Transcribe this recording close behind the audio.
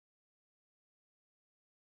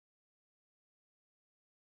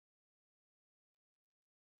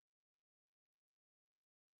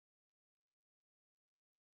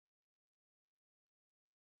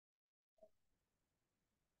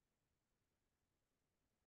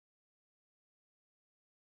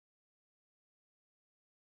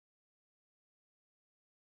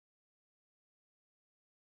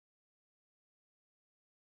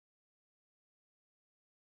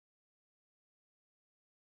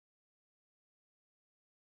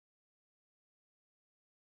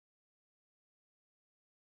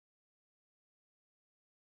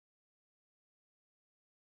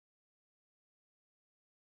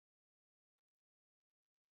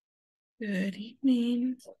Good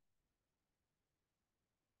evening.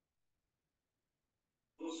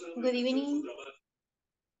 Good evening.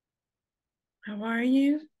 How are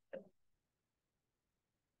you?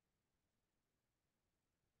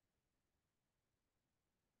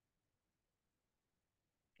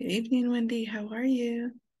 Good evening, Wendy. How are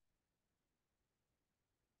you?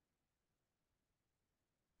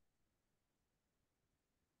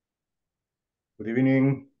 Good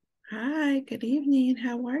evening. Hi, good evening.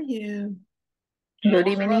 How are you? Good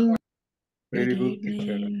evening. Good Very good,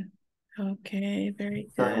 teacher. evening. Okay, very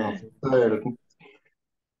Kind of good. tired.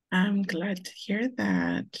 I'm glad to hear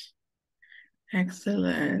that.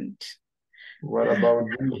 Excellent. What about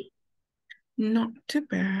you? Not too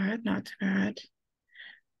bad, not too bad.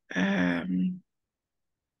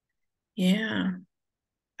 Yeah.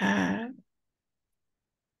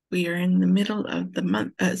 We are in the middle of the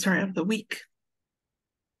month, of the week.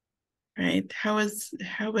 Right? How was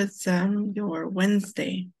your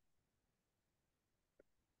Wednesday?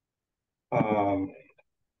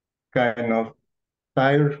 Kind of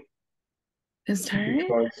tired Is tired?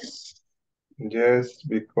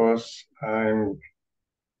 because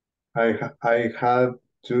I had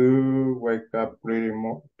to wake up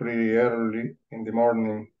pretty early in the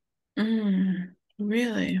morning.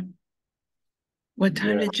 Really? What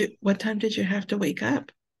time did you have to wake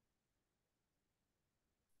up?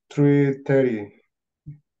 3:30.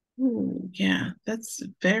 Ooh, yeah, that's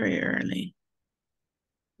very early.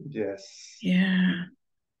 Yes. Yeah.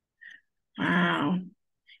 Wow.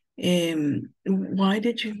 Why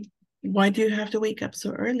do you have to wake up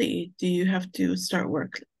so early? Do you have to start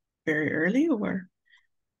work very early or?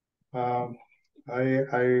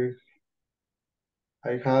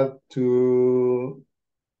 I had to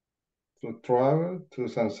travel to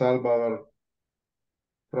San Salvador,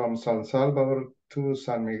 from San Salvador to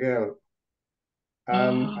San Miguel,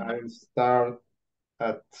 and Oh, I start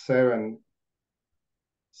at 7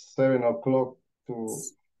 o'clock to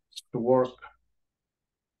work.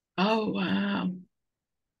 oh, wow.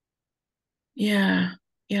 Yeah,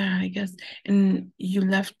 yeah, I guess. And you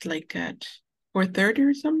left like at 4:30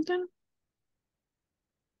 or something?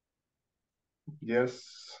 Yes,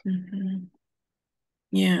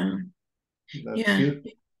 Yeah, that's yeah,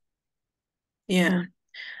 it. yeah.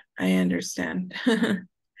 I understand.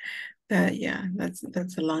 Yeah,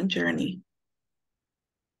 that's a long journey.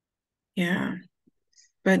 Yeah.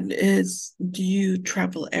 But do you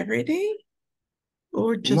travel every day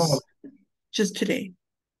or No, just today?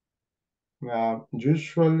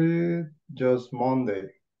 usually just Monday,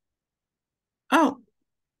 Oh,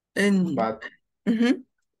 and but mhm.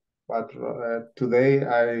 today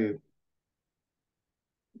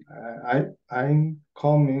I'm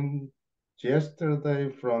coming yesterday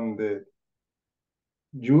from the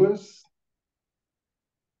US.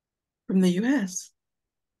 From the US.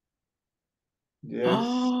 Yes,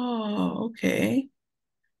 Oh, okay.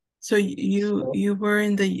 So so, you were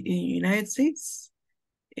in the United States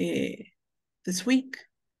this week?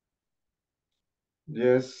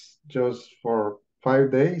 yes, just for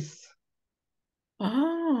 5 days.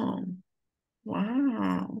 Oh,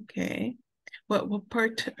 wow. Okay. What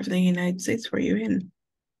part of the United States were you in?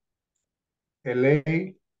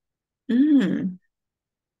 LA. Mm.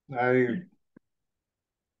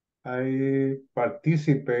 I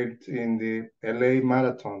participate in the LA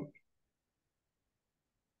Marathon.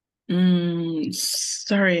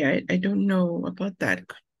 Sorry, I don't know about that.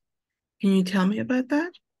 Can you tell me about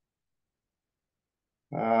that?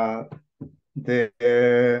 Uh, the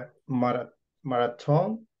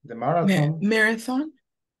marathon, the marathon, Marathon?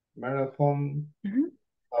 marathon Mm-hmm.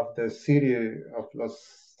 of the city of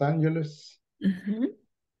Los Angeles. Mm-hmm.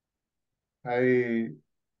 I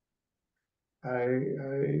I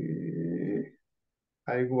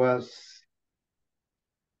I was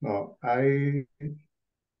no I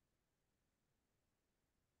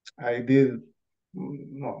did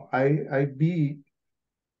no I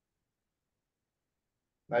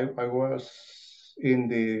was in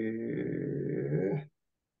the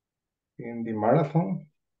marathon.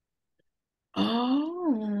 The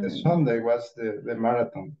Oh, Sunday was the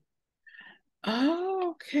marathon.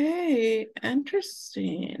 oh, okay.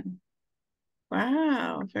 Interesting.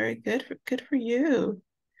 Wow, very good for you.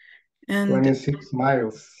 And 26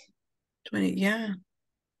 miles. 20, yeah.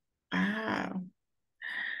 Wow.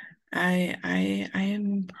 I am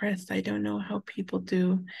impressed. I don't know how people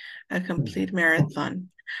do a complete marathon.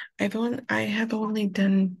 I have only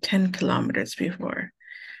done 10 kilometers before,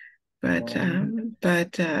 but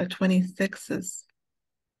 26 is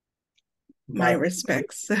my But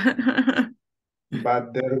respects.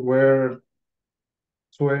 but there were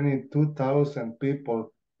 22,000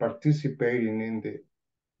 people participating in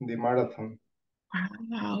the marathon.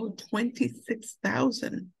 Wow,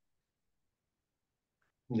 26,000.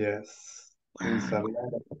 Yes, it's a Wow.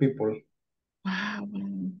 lot of people. Wow.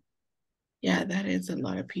 Yeah, that is a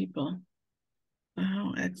lot of people.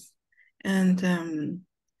 Wow. And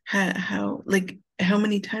how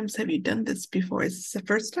many times have you done this before? Is this the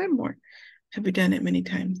first time or have you done it many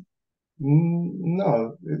times?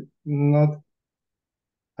 No, not.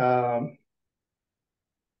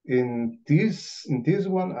 In this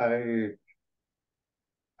one,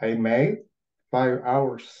 I made 5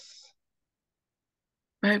 hours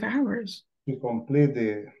 5 hours. to complete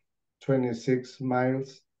the 26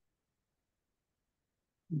 miles,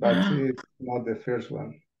 but Wow. it's not the first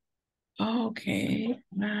one. Okay.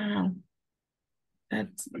 Wow.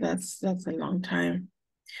 That's a long time.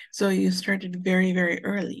 So you started very, very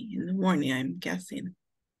early in the morning, I'm guessing.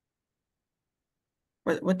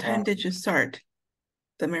 What time did you start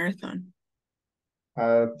the marathon?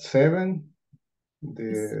 At 7,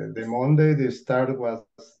 the Monday, the start was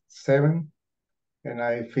 7, and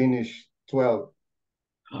I finished 12.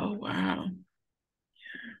 Oh wow.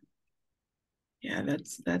 Yeah,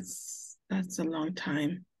 that's a long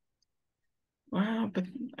time. Wow, but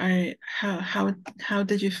how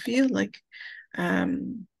did you feel like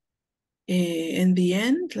um in the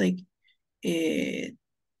end? Like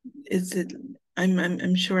is it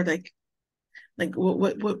I'm sure like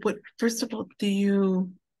what first of all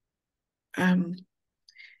um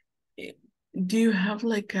do you have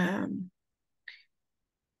like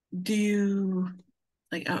do you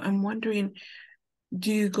like I'm wondering,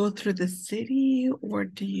 do you go through the city or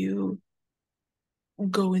do you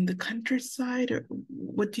go in the countryside or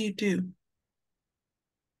what do you do?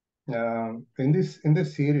 In the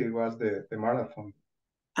city was the marathon.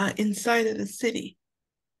 Inside of the city.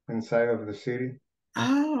 Inside of the city.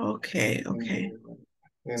 Oh, okay, In okay.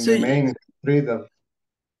 in So the main street of.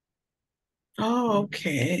 oh,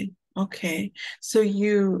 okay, okay. So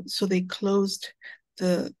they closed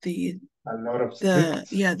the A lot of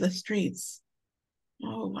streets. yeah, the streets.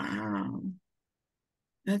 Oh wow.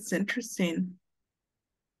 That's interesting.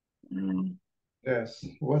 Mm. Yes,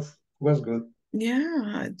 was good.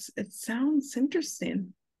 Yeah, it sounds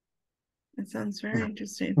interesting. It sounds very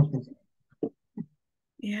interesting.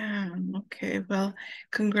 Yeah, okay. Well,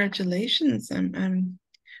 congratulations. I'm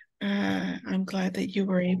glad that you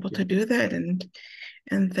were able to do that and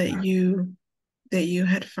that you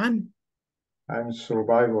had fun. I'm a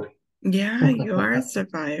survivor. Yeah, you are a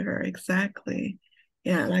survivor, exactly.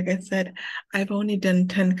 Yeah, like I said, I've only done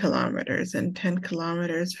 10 kilometers, and 10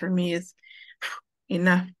 kilometers for me is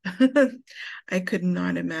enough. I could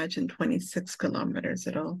not imagine 26 kilometers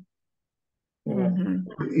at all. Hmm.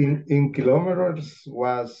 In kilometers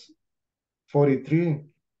was 43,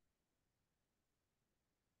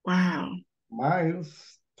 Wow.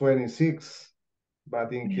 miles 26,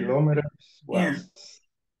 but in Yeah, kilometers yeah, was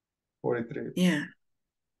 43. yeah.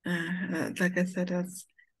 Like I said, that's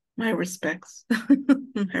my respects. My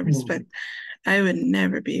Mhm. respect. I would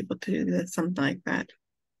never be able to do that, something like that.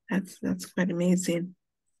 That's quite amazing.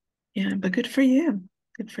 Yeah, but good for you.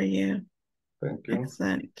 Good for you. Thank you.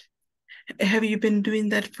 Excellent. Have you been doing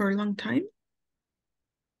that for a long time?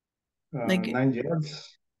 Like 9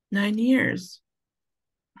 years. 9 years?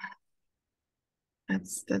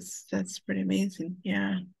 That's pretty amazing.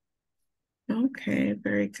 Yeah. Okay,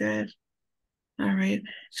 very good. All right.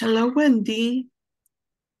 Hello, Wendy.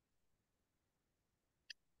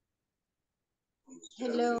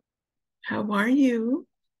 Hello, How are you?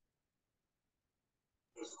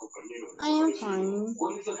 I am fine.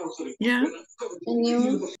 Yeah, And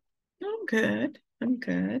you? I'm good. I'm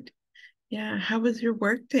good. Yeah. How was your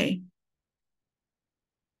work day?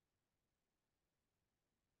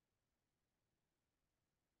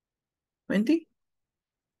 Wendy?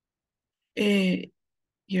 Eh,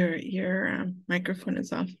 your microphone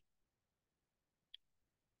is off.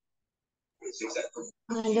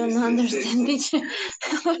 I don't understand, teacher.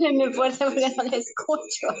 Hábleme fuerte porque no le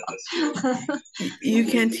escucho. You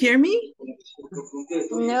can't hear me?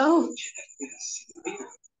 No,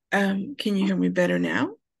 Can you hear me better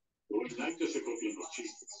now?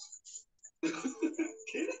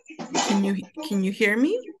 Can you hear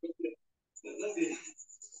me?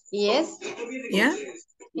 yes. Yeah?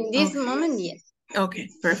 In this Okay. moment, yes. Okay,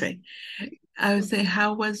 perfect. I would say,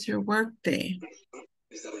 how was your work day?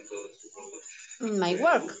 My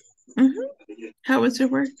work. How was your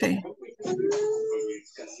work day?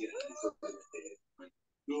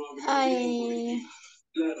 I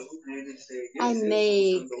I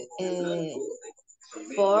make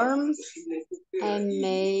forms. I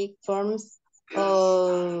make forms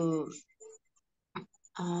of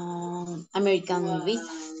American visa.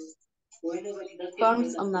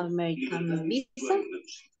 Forms on American visa.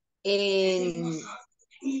 And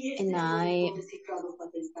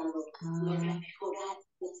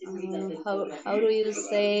how do you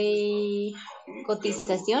say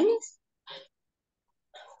cotizaciones?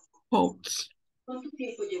 Quotes.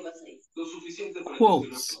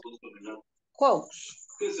 Quotes. Quotes.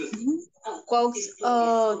 Mhm. Quotes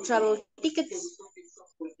travel tickets.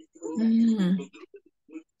 Mm.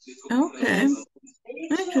 Okay.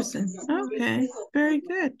 Interesting. Okay. Very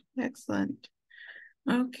good. Excellent.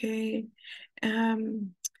 Okay.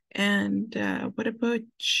 Um, and what about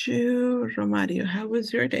you, Romario? How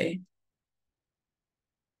was your day?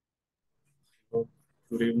 Well,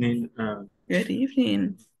 good evening. Good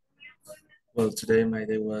evening. Well, today my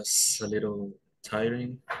day was a little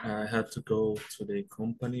tiring. I had to go to the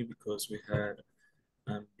company because we had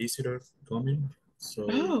a visitor coming, so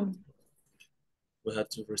Oh, we had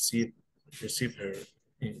to receive her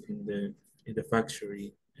in the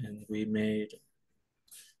factory, and we made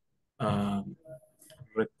um,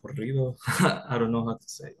 recorrido. I don't know how to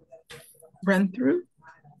say. run through?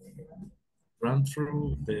 Run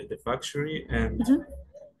through the factory, and Mhm.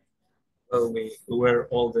 well, we were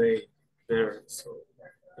all day there, so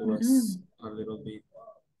it was Mhm. a little bit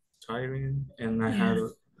tiring, and Yeah.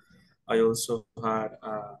 I also had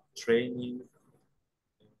a training.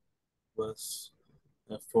 It was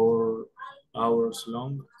 4 hours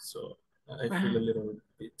long, so I feel a Wow. little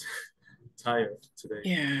bit tired today.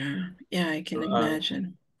 Yeah. Yeah, I can So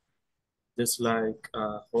imagine. just like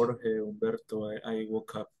Jorge Humberto, I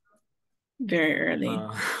woke up Very early.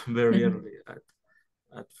 very Mhm. early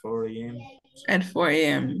at 4 a.m. So At 4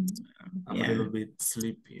 a.m. I'm a Yeah. little bit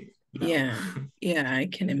sleepy now. Yeah. Yeah, I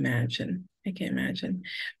can imagine. I can imagine.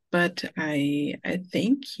 But I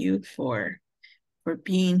thank you for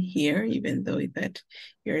being here, even though that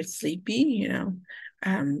you're sleepy,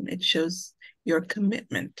 it shows your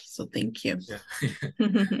commitment. So thank you. Yeah,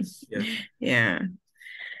 yeah. Yeah.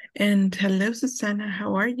 And hello, Susanna.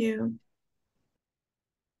 How are you?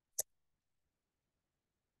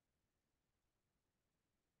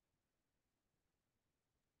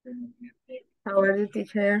 How are you,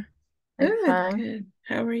 teacher? I'm Good, fine. good.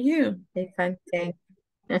 How are you? I'm fine, thank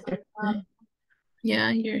you.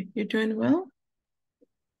 Yeah, you're doing well?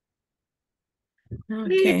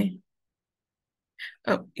 Okay.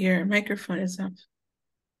 Oh, your microphone is off.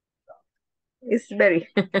 It's very,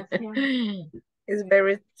 it's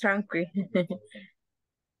very tranquil,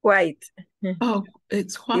 quiet. Oh,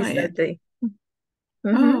 it's It's a quiet. day.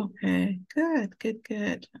 Oh, okay. Good, good,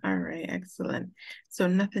 good. All right, excellent. So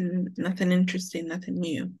nothing interesting, nothing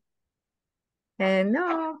new. And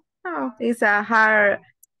no, it's a hard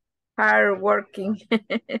working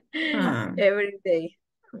Huh. every day.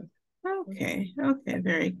 Okay, okay,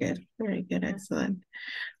 very good, excellent.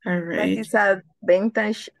 All But right. it's a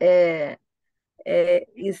advantage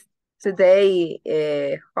is today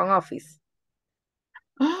home office.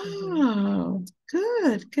 Oh,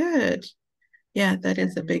 good, good. Yeah, that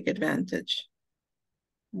is a big advantage.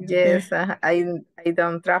 There. Yes, I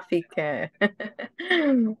don't traffic.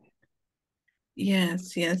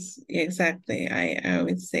 Yes, yes, exactly. I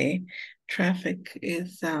always say traffic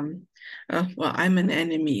is well, I'm an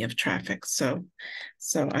enemy of traffic, so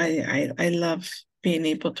I love being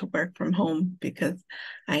able to work from home because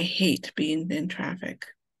I hate being in traffic.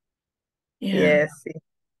 Yeah. Yes,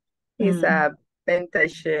 it's Mm. a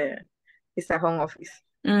advantage. It's a home office.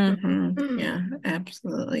 Yeah,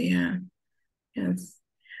 absolutely. Yeah. Yes.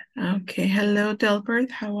 Okay. Hello,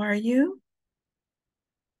 Delbert. How are you?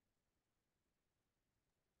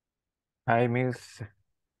 Hi, Miss.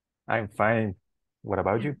 I'm fine. What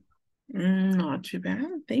about you? Not too bad.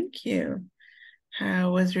 Thank you.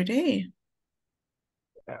 How was your day?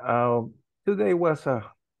 Uh, Today was a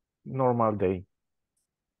normal day,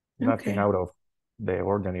 nothing Okay. out of the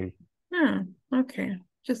ordinary. Oh, okay.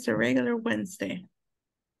 Just a regular Wednesday.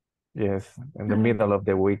 Yes, in the Oh, middle of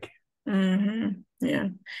the week. yeah. The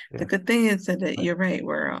Yeah. good thing is that you're right.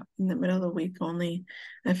 We're in the middle of the week, only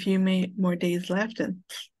a few more days left, and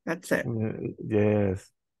that's it. Yes.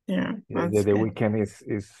 Yeah, Yeah, that's the good. weekend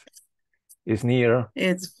is near.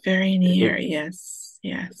 It's very It, near. Yes,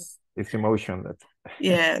 yes, it's emotion that.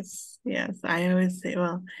 yes, yes. I always say,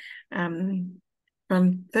 well, um,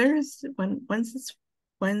 from Thursday, once it's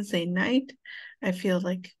Wednesday night, I feel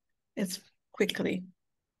like it's quickly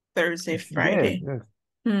Thursday, Yes, Friday. yes.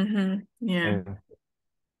 Yeah, And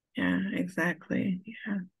yeah, exactly.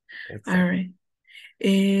 Yeah. All exactly.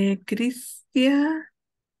 right. Cristia,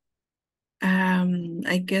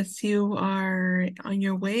 I guess you are on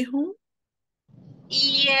your way home?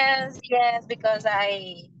 Yes, yes, because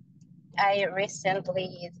I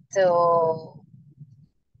recently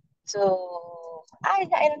I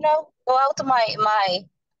don't know, go out to my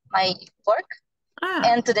work. Ah,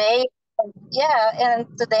 And today, yeah,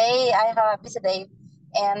 and today I have a busy day,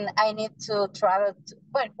 and I need to travel.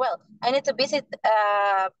 I need to visit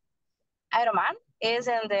Iron Man is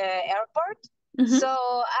in the airport, so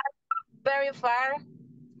mhm. I'm very far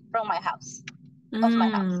from my house, of my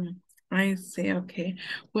house. I see. Okay.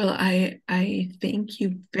 Well, I thank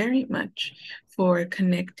you very much for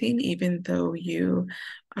connecting, even though you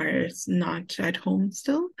are not at home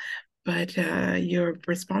still, but you're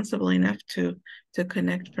responsible enough to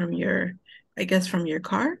connect from your, I guess, from your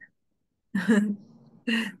car.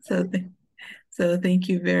 So, so thank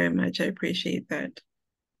you very much. I appreciate that.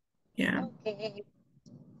 Yeah, Okay.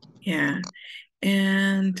 yeah.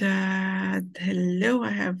 And hello, I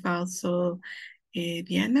have also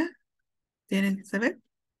Diana. Diana Elizabeth.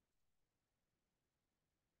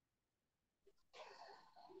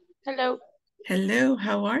 Hello. Hello,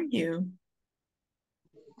 how are you?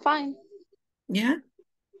 Fine. Yeah,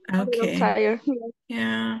 A little okay. tired.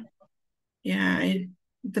 Yeah, yeah.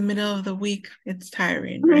 The middle of the week, it's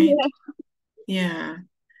tiring, right? Yeah,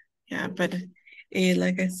 yeah. But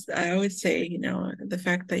like I always say, you know, the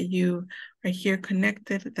fact that you are here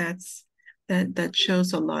connected, that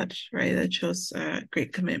shows a lot, right? That shows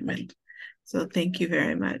great commitment. So thank you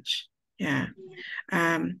very much. Yeah.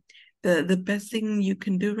 Um, the best thing you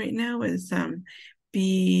can do right now is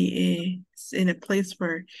be in a place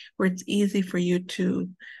where it's easy for you to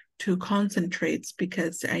concentrate,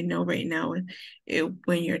 because I know right now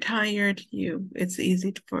when you're tired, it's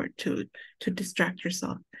easy to distract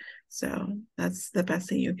yourself. So that's the best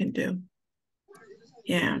thing you can do.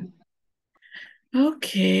 Yeah.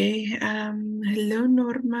 Okay. Hello,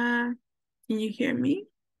 Norma. Can you hear me?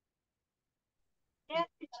 Yes,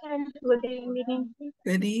 teacher. Good evening.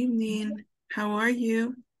 Good evening. How are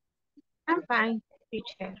you? I'm fine,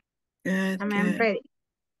 teacher. Good, I'm good. ready.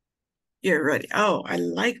 You're ready. Oh, I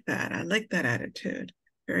like that. I like that attitude.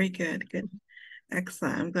 Very good. Good.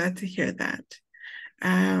 Excellent. I'm glad to hear that.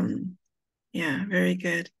 Um, yeah, very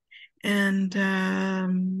good. And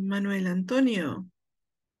Manuel Antonio.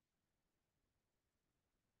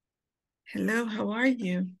 Hello, how are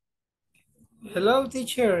you? Hello,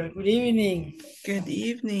 teacher. Good evening. Good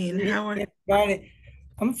evening. Good How are evening, everybody.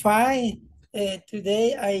 I'm fine.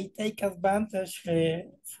 Today I take advantage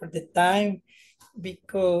for the time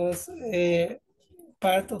because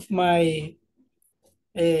part of my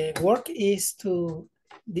work is to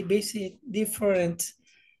visit different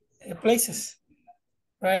places,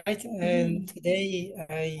 right? And today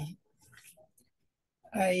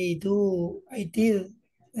I did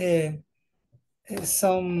uh,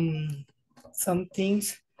 some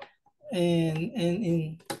things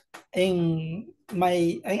and in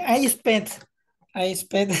my I spent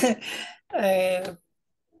uh,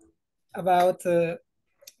 about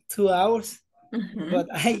 2 hours, but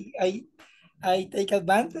I take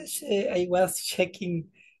advantage. I was checking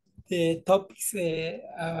the topics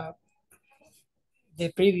the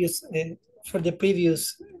previous for the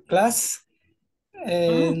previous class, Oh,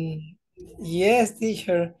 and yes,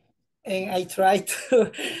 teacher, and I try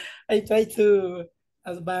to I try to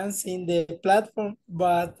advance in the platform,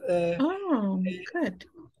 but oh, good.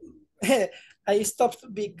 I stopped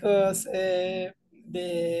because the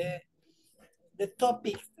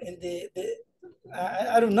topic and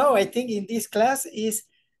I don't know. I think in this class is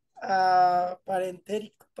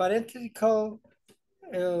parenthetical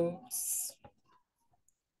uh,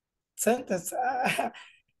 sentence,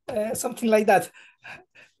 something like that.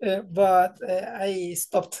 But I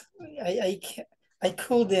stopped. I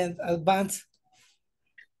couldn't advance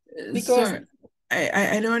because Sorry,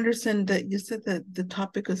 I don't understand that you said that the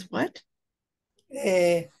topic is what?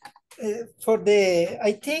 uh, for the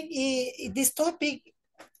I think this topic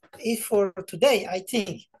is for today. I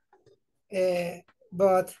think,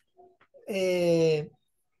 but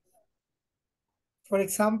for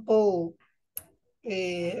example,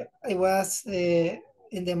 I was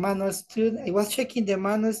in the manual student. I was checking the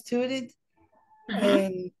manual student, Uh-huh.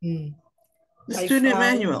 and The I student found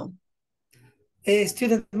manual. a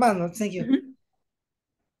student manual. Thank you. Mhm.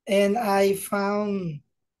 And I found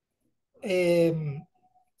um,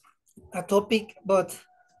 a topic, but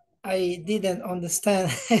I didn't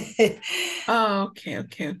understand. Oh, okay,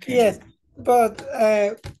 okay, okay. Yes, but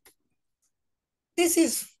this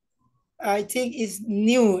is, I think, is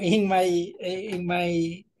new in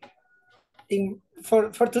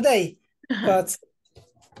for today, Uh-huh. but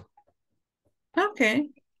Okay,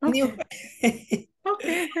 new. okay,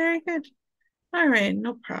 okay, very good. All right,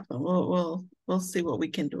 no problem. We'll see what we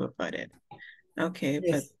can do about it. Okay,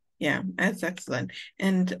 but Yes. Yeah, that's excellent.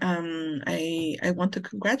 And I want to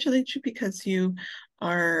congratulate you because you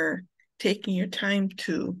are taking your time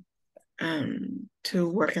to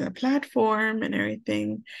work in a platform and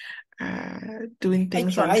everything, doing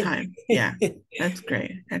things on time. Yeah, that's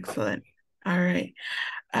great. Excellent. All right.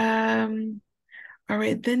 All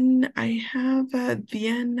right, then I have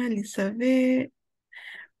Diana, Elizabeth,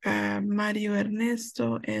 Mario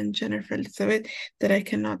Ernesto, and Jennifer Elizabeth that I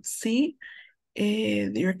cannot see.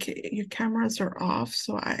 Your cameras are off,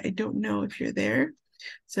 so I don't know if you're there.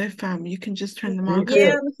 So if you can just turn them on.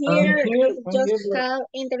 Yeah, I'm here. Just have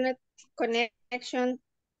internet connection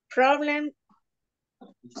problem.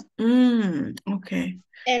 Okay.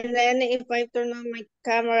 And then if I turn on my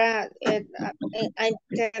camera, I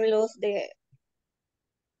can lose the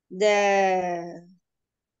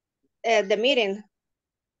meeting.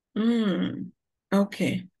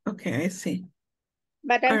 Okay. Okay, I see.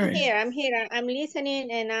 But I'm here. I'm listening,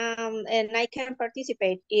 and I can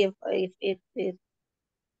participate if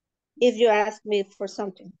you ask me for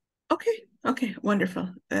something. Okay. Okay. Wonderful.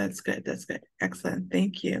 That's good. That's good. Excellent.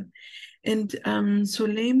 Thank you. And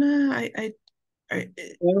Suleima, I'm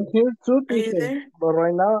here too, are you there? but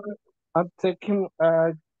right now I'm taking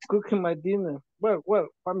cooking my dinner. Well,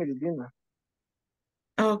 family dinner.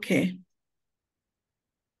 Okay.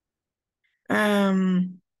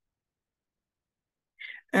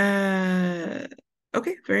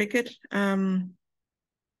 Okay, very good.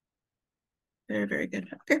 Very good.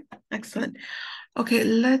 Okay, excellent. Okay,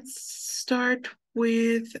 let's start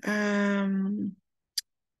with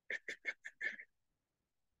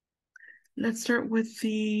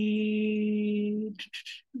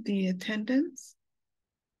the attendance.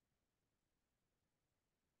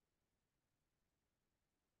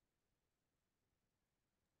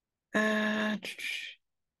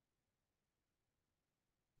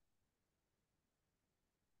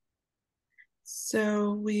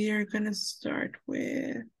 So we are gonna start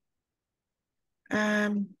with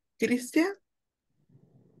Cristian.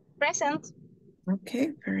 Present. Okay,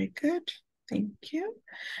 very good. Thank you.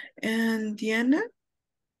 And Diana.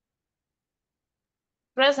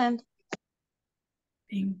 Present.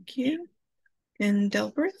 Thank you. And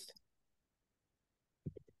Delbert.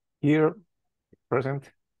 Here,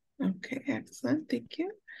 present. Okay, excellent. Thank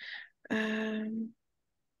you.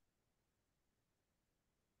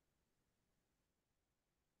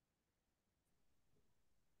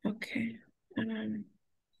 Okay.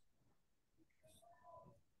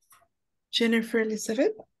 Jennifer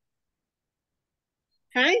Elizabeth.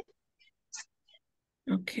 Hi.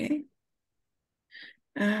 Okay.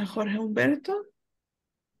 Jorge Humberto.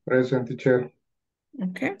 Present, teacher.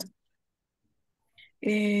 Okay.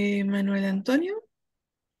 Manuel Antonio.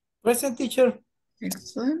 Present, teacher.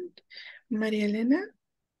 Excellent. María Elena.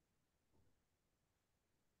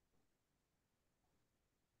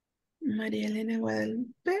 María Elena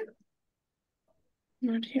Guadalupe.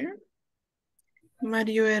 Not here.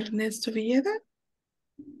 Mario Ernesto Villeda.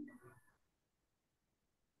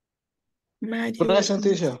 Mario Present,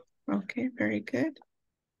 teacher. Okay, very good.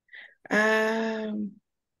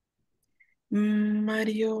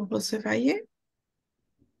 Mario José Valle.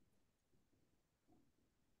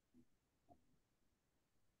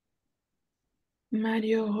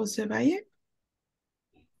 Mario José Valle.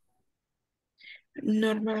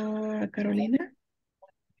 Norma Carolina.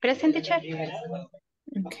 Present, teacher.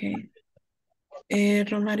 Okay.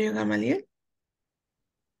 Romario Gamaliel.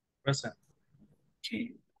 Present.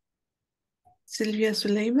 Okay. Silvia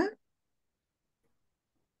Zuleima.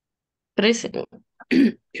 Present.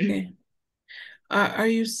 Okay. Are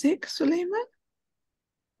you sick, Zuleima?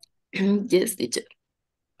 Yes, teacher.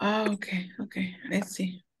 Oh, okay. Okay. I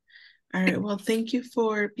see. All right. Well, thank you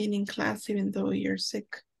for being in class even though you're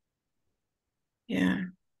sick. Yeah.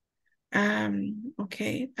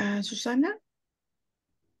 Okay. Susana?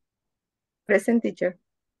 Present, teacher.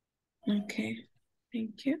 Okay.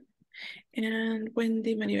 Thank you. And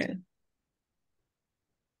Wendy Manuel.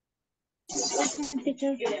 Present,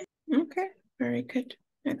 teacher. Okay. Very good.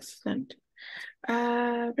 Excellent.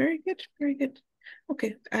 Very good. Very good.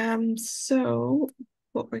 Okay. So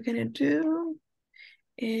what we're gonna do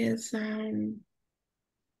is we're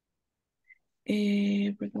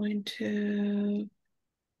going to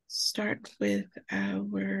start with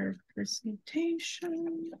our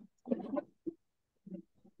presentation.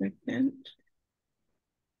 Equipment.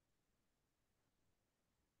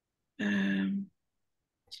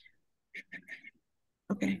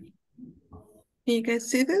 Okay. Can you guys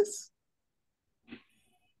see this?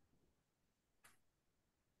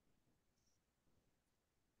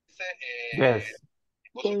 Yes.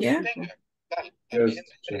 Yeah. Yes.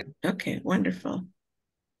 Okay, wonderful.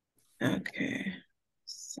 Okay,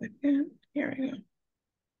 second, here we go.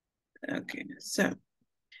 Okay, so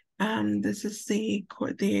this is the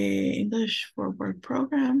English for Work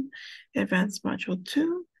program, Advanced Module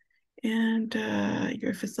 2, and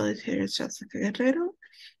your facilitator is Jessica Guerrero,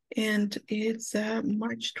 and it's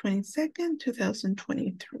March 22nd,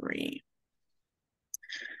 2023.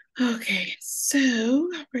 Okay, so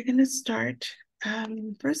we're going to start.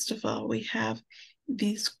 First of all, we have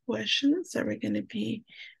these questions that we're going to be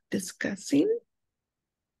discussing.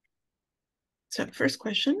 So first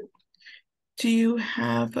question, do you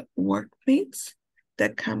have workmates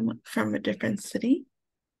that come from a different city?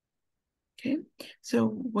 Okay, so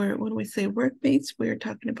when we say workmates, we're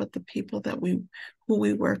talking about the people that who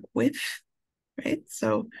we work with, right?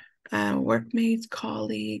 So workmates,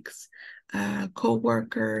 colleagues,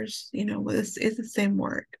 co-workers, you know, this is the same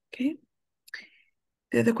word, okay?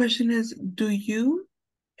 The other question is, do you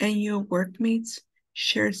and your workmates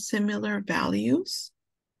share similar values?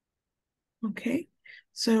 Okay,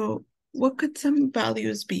 so what could some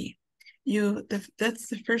values be? That's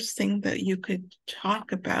the first thing that you could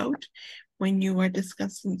talk about when you are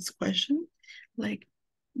discussing this question. Like,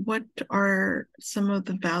 what are some of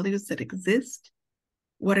the values that exist?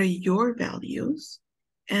 What are your values?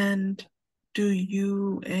 And do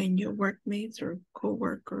you and your workmates or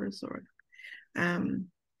co-workers or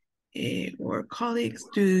colleagues,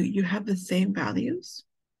 do you have the same values?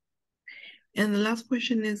 And the last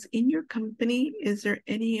question is, in your company, is there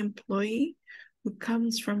any employee who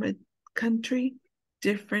comes from a country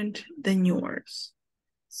different than yours?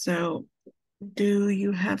 So do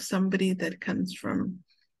you have somebody that comes from,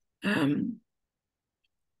 you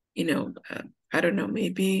know, I don't know,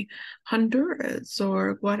 maybe Honduras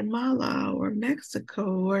or Guatemala or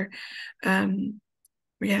Mexico or,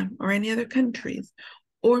 or any other countries?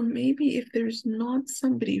 Or maybe if there's not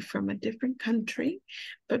somebody from a different country,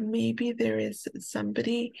 but maybe there is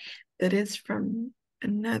somebody that is from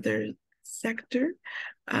another sector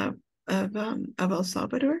of El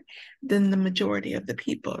Salvador, then the majority of the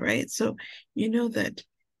people, right? So you know that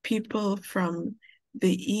people from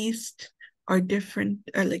the East are different,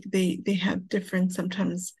 like they have different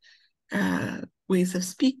sometimes ways of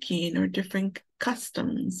speaking or different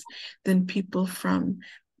customs than people from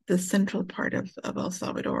the central part of El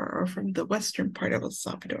Salvador or from the western part of El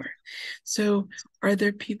Salvador. So are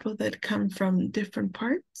there people that come from different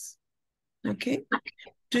parts? Okay.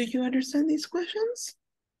 Do you understand these questions?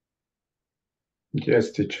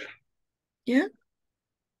 Yes, teacher. Yeah.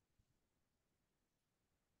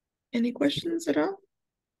 Any questions at all?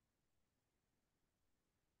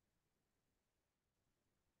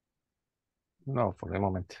 No, for the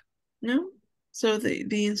moment. No? So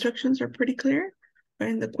the instructions are pretty clear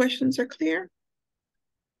and the questions are clear?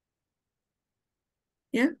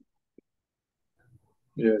 Yeah?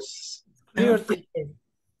 Yes. Clear, Okay. teacher.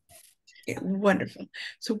 Okay, wonderful.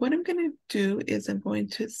 So what I'm going to do is I'm going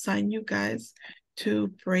to assign you guys to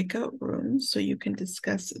breakout rooms so you can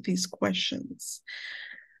discuss these questions.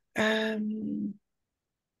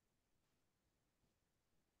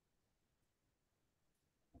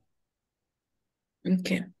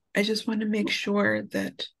 Okay, I just want to make sure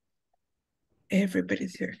that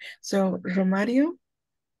everybody's here. So Romario,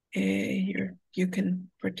 you can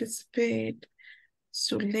participate.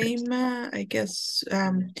 Suleima, I guess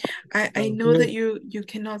I know that you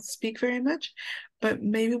cannot speak very much, but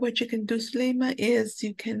maybe what you can do, Suleima, is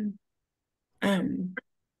you can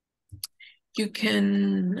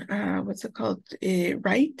what's it called,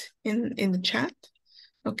 write in the chat,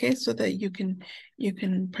 okay, so that you can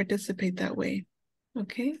participate that way.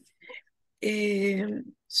 Okay.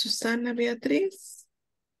 Susana Beatriz.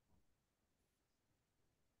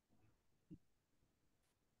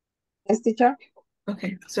 Yes, teacher.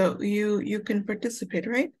 Okay, so you can participate,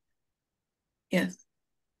 right? Yes.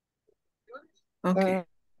 Okay.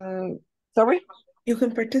 Sorry? You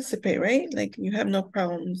can participate, right? Like you have no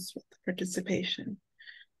problems with participation,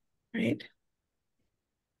 right?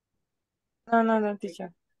 No,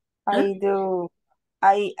 teacher. Huh? I do.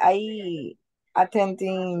 I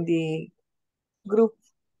attending the group.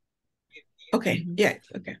 Okay, yeah,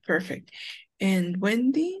 okay, perfect. And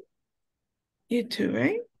Wendy, you too,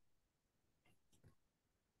 right?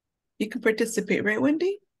 You can participate, right,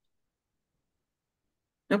 Wendy?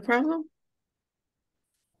 No problem?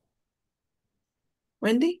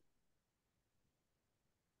 Wendy?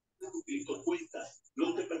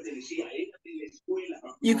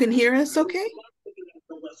 You can hear us okay?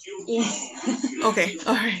 Yeah. Okay,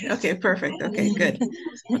 all right, okay, perfect, okay, good.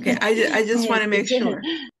 Okay, I just want to make sure.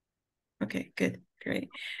 Okay, good, great.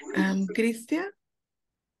 Cristia?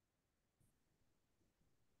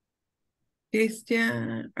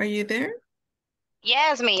 Christian, are you there?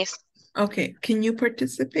 Yes, Miss. Okay, can you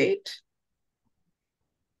participate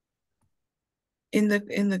in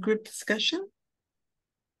the group discussion?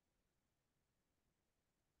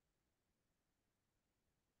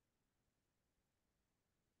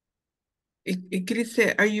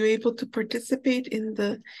 Christian, are you able to participate in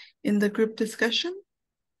the group discussion?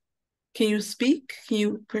 Can you speak? Can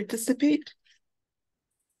you participate?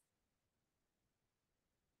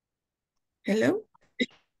 Hello?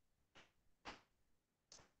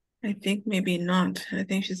 I think maybe not. I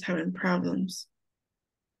think she's having problems.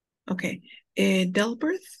 Okay.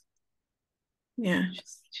 Delbert? Yeah,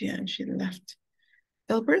 she left.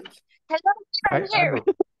 Delbert? Hello, I'm here.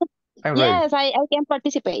 I'm ready. Yes, I can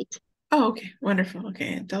participate. Oh, okay, wonderful.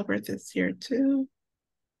 Okay, Delbert is here too.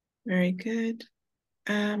 Very good.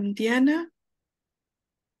 Diana?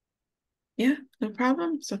 Yeah, no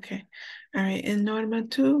problems. Okay. All right, and Norma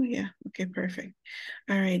too? Yeah, okay, perfect.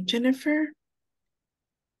 All right, Jennifer?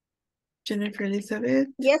 Jennifer Elizabeth?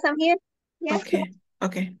 Yes, I'm here. Yes. Okay,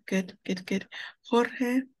 okay, good.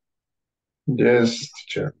 Jorge? Yes,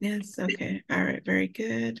 teacher. Yes, okay. All right, very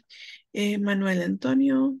good. Manuel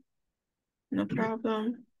Antonio? No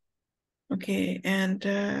problem. Okay, and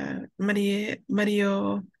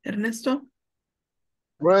Mario Ernesto?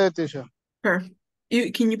 Right, teacher. Perfect.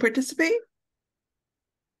 Can you participate?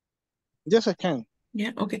 Yes, I can.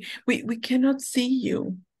 Yeah, okay. We cannot see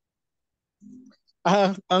you.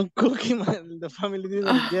 I'm cooking the family dinner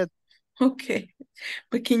Oh, yet. okay.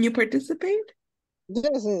 But can you participate?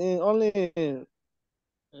 Yes, only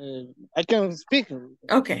I can speak.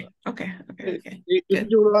 Okay. If Good.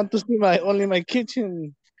 you want to see my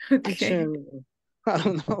kitchen, Okay. kitchen, I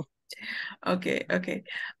don't know. Okay.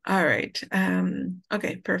 All right.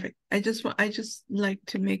 Okay, perfect. I just like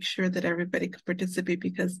to make sure that everybody could participate,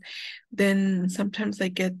 because then sometimes I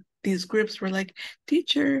get these groups where like,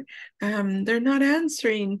 teacher, they're not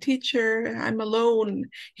answering, teacher, I'm alone,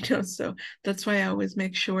 so that's why I always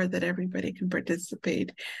make sure that everybody can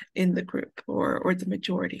participate in the group, or the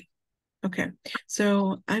majority. Okay,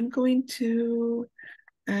 so I'm going to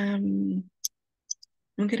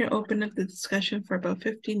open up the discussion for about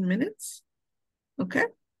 15 minutes. Okay.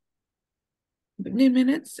 15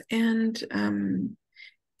 minutes. And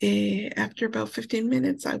after about 15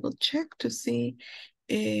 minutes, I will check to see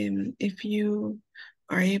if you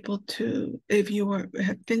have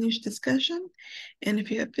finished discussion. And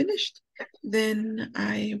if you have finished, then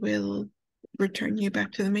I will return you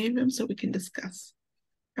back to the main room so we can discuss.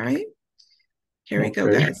 All right. Here we go,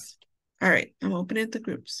 Okay. guys. All right. I'm opening the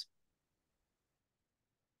groups.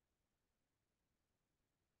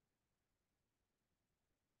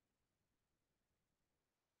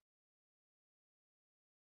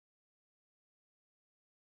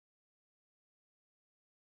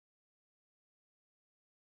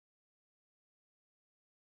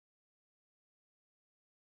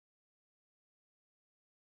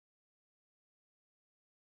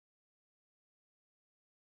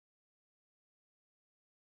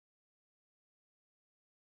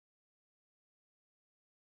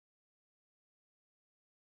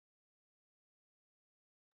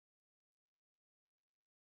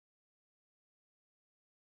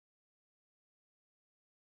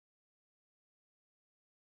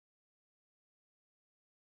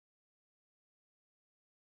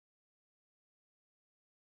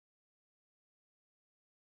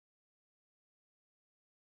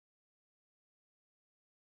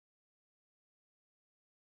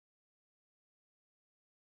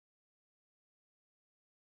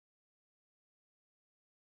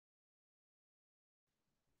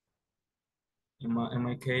 In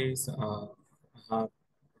my case, I have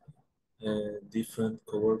different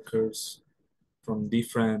coworkers from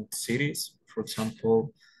different cities. For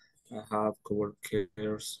example, I have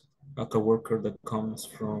a coworker that comes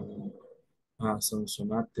from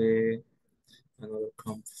Sonsonate, another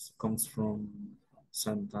comes from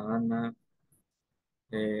Santa Ana.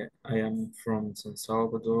 I am from San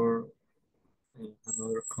Salvador.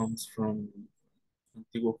 Another comes from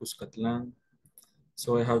Antigua Cuscatlan.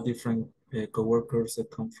 So I have different coworkers that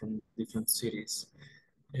come from different cities.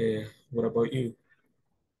 What about you?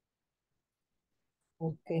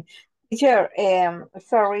 Okay. Teacher,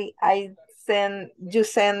 sorry, you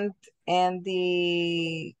sent and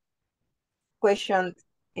the question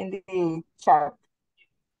in the chat,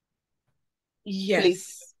 Yes,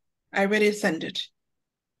 please. I already sent it.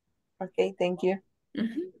 Okay, thank you.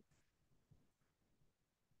 Mhm.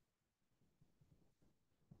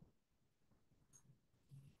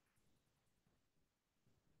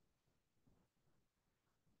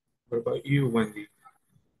 What about you, Wendy?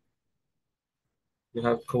 You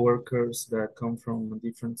have coworkers that come from a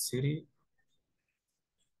different city.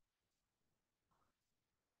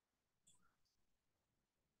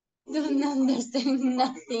 Don't understand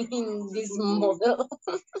nothing in this model.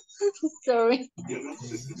 Sorry.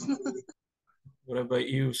 What about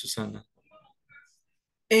you, Susana?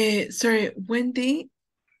 Sorry, Wendy,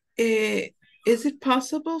 is it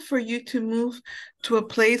possible for you to move to a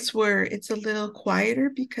place where it's a little quieter?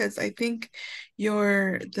 Because I think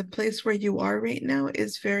the place where you are right now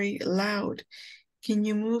is very loud. Can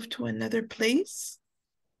you move to another place?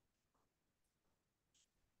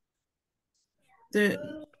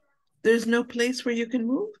 There's no place where you can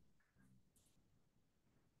move?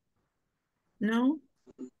 No?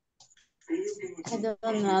 I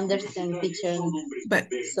don't understand, teacher. But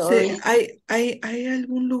Sorry. ¿hay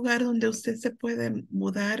algún lugar donde usted se puede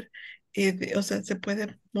mudar, o sea, se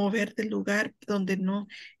puede mover del lugar donde no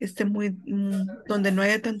esté donde no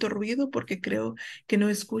haya tanto ruido? Porque creo que no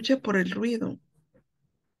escucha por el ruido.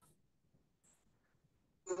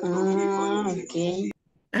 Ah, ok.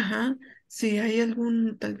 Ajá, si hay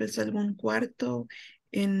tal vez algún cuarto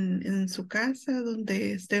en su casa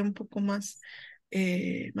donde esté un poco más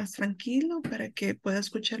tranquilo para que pueda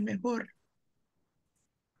escuchar mejor.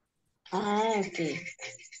 Ah, ok.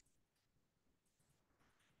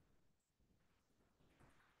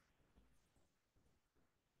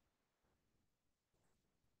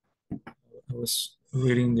 I was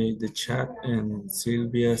reading the chat, and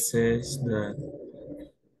Sylvia says that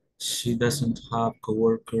she doesn't have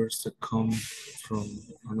coworkers that come from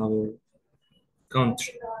another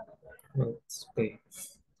country. Well, it's okay.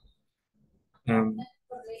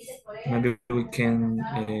 Maybe we can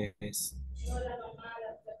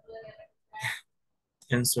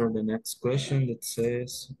answer the next question that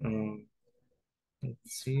says, let's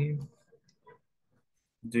see,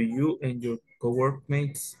 do you and your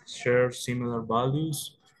coworkmates share similar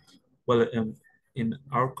values? Well, in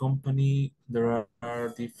our company, there are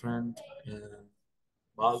different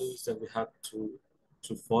values that we have to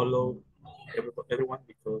follow everyone,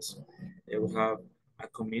 because they will have a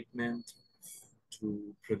commitment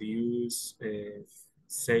to produce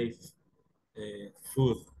safe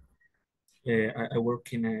food. I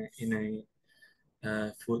work in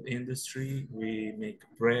a food industry. We make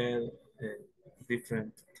bread,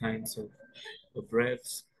 different kinds of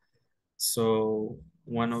breads. So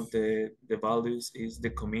one of the values is the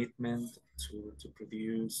commitment to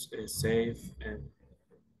produce safe and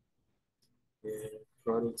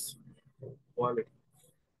products of quality.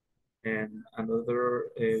 And another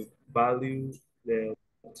value that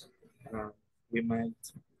uh, we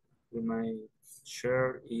might we might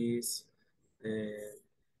share is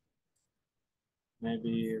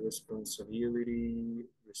maybe responsibility,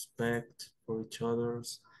 respect for each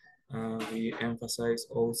others. We emphasize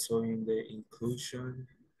also in the inclusion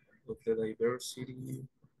of the diversity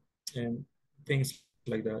and things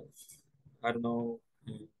like that. I don't know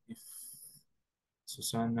if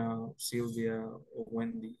Susana, Sylvia, or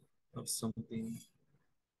Wendy have something to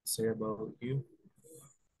say about you.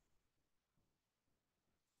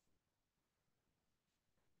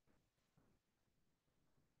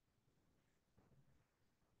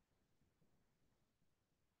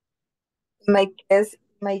 My case,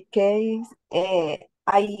 I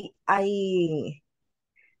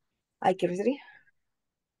quiero decir,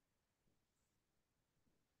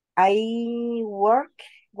 I worked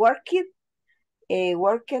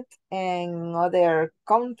in other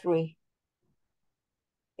country,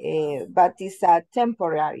 but it's a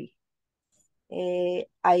temporary.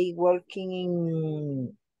 I worked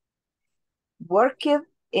in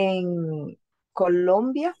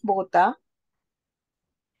Colombia, Bogotá,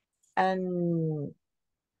 and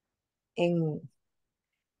in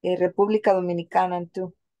República Dominicana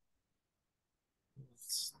too.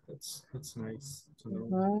 That's nice to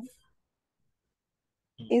know.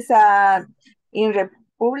 Mhm. In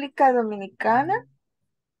República Dominicana,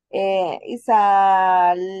 it's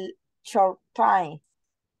a short time.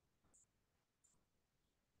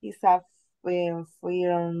 It's a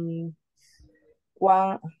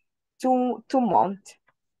from 2 months.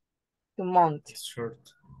 2 months. It's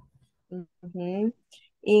short. Mhm.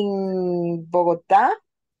 In Bogotá,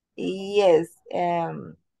 yes,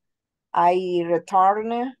 I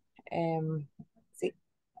return. Sí,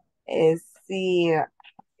 sí,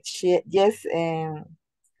 yes,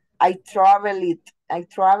 I traveled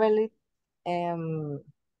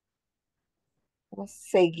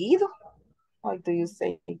seguido. What do you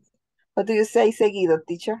say? What do you say seguido,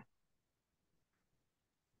 teacher?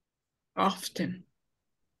 Often.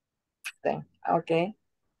 Okay.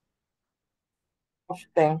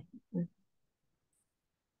 Often.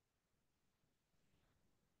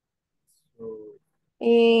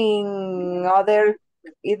 in other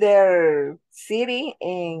either city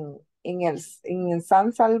in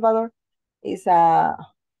San Salvador is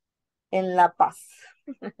en La Paz.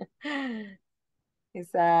 Es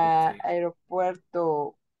Okay.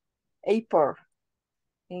 aeropuerto, airport,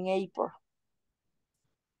 in airport.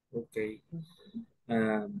 Okay.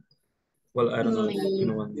 Well, I don't know if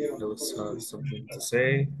anyone else has something to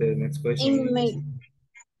say. The next question In my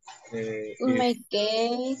is, in if, my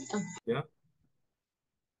case, yeah,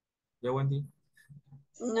 yeah, Wendy.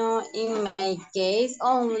 no, in my case,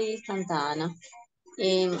 only Santana.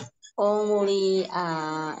 In only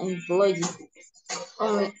employee,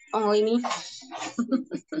 only me.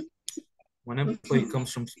 When employee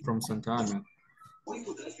comes from Santa Ana,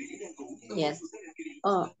 Yes.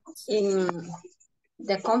 Oh, in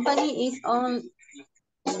the company is only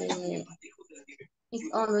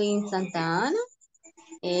in Santa Ana,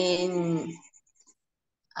 and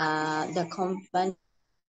the company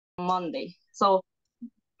Monday. So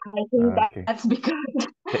I think Okay. that's because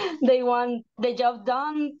they want the job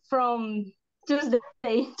done from Tuesday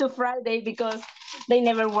to Friday because they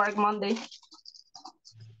never work Monday.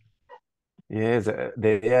 Yes,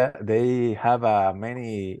 they have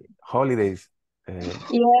many holidays. Yes,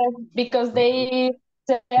 because they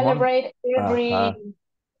Mon celebrate every, uh-huh.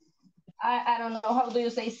 I don't know, how do you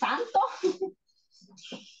say Santo?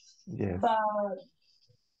 Yes. But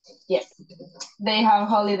yes, they have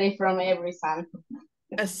holiday from every Santo.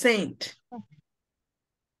 A saint.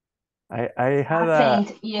 I had A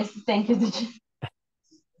saint, yes, thank you, teacher.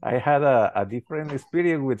 I had a different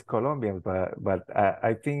experience with Colombians, but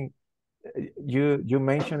I think you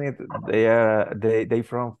mentioned it. They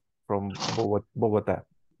from Bogota.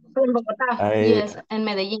 From Bogota, I yes, and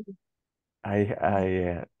Medellin.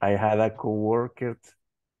 I had a coworker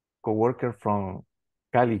from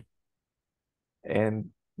Cali, and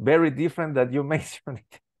very different that you mentioned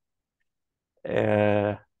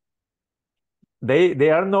it. They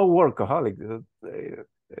are no workaholics.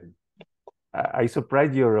 I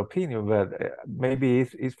surprised your opinion, but maybe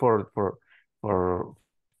it's for for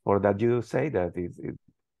that you say that it's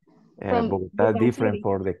From Bogota different different cities.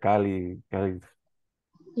 for the Cali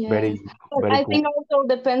Yes, very but very I think cool. also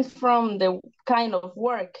depends from the kind of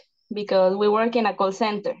work because we work in a call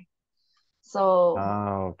center, so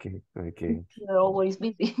Ah, okay, we're always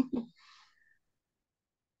busy.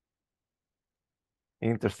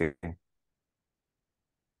 interesting.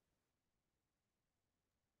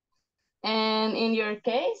 And in your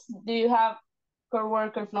case, do you have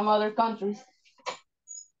coworkers from other countries?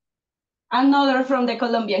 Another from the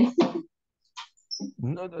Colombian.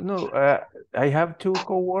 No. I have two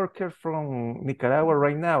coworkers from Nicaragua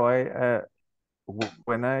right now. W-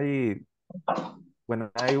 when I when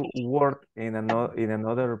I worked in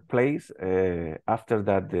another place after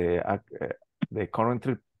that the current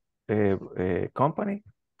company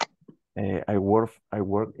I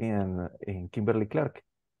work in Kimberly Clark,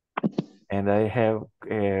 and I have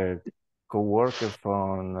coworkers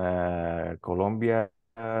from Colombia,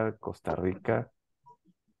 Costa Rica,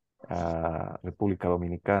 República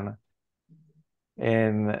Dominicana,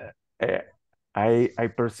 and I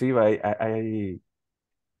perceive I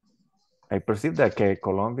perceive that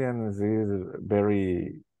Colombians is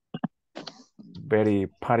very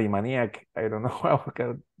party maniac. I don't know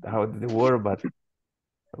how the word, but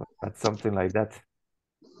something like that.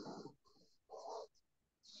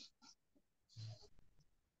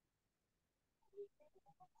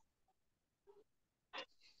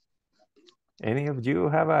 Any of you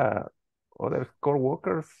have other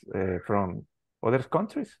co-workers from other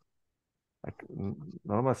countries? Like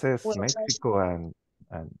Norma says Well, Mexico and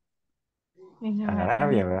no,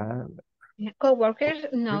 Arabia, ¿verdad? co-workers,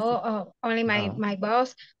 no, Christian? only No. my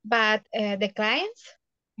boss, but the clients,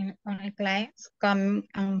 only clients come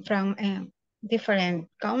from different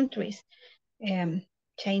countries, um,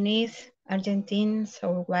 Chinese, Argentines,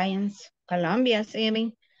 Uruguayans, Colombians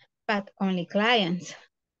even, but only clients.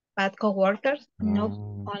 But co-workers, no,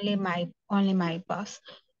 Mm, only my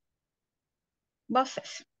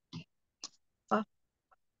bosses.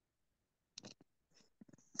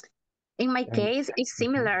 In my and case, it's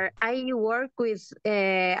similar. I work with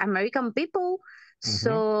American people, mhm.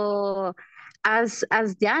 so as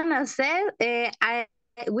Diana said, I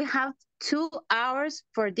we have 2 hours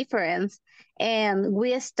for difference, and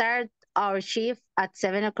we start our shift at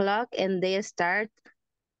 7 o'clock, and they start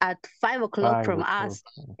at 5 o'clock from 5 o'clock. us.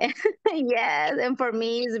 Yes, and for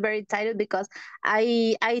me it's very tired because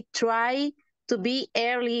I try to be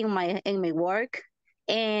early in my work,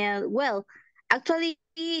 and well, actually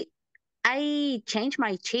I changed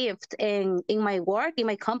my shift, and in my work, in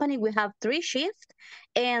my company, we have 3 shifts,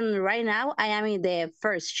 and right now I am in the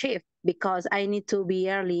first shift because I need to be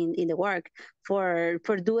early in the work for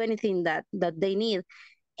do anything that they need.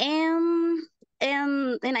 And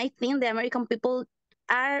and I think the American people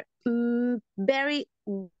are very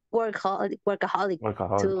workaholic Workaholic,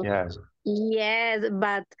 too. yeah. Yes,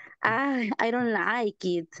 but I don't like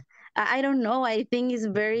it. I don't know. I think it's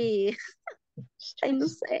very I don't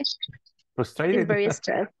say it's Frustrated? very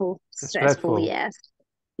stressful. Stressful, Stressful. yes.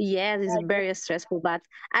 Yes, it's very stressful, but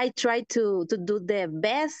I try to do the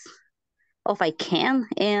best of I can.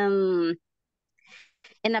 And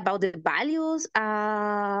about the values,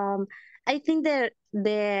 I think the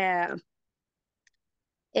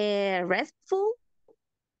restful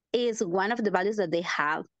is one of the values that they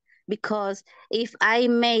have, because if I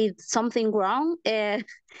made something wrong,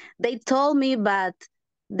 they told me, but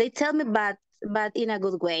they tell me, but in a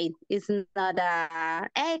good way. It's not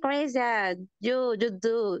hey Chris, Uh, you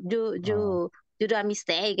do a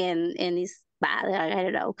mistake, and it's bad. I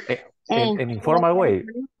don't know. in And an informal way.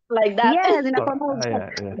 Like that. yes, in a So, formal yeah,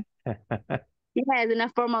 yeah. yes, in a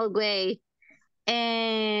formal way.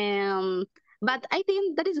 And but I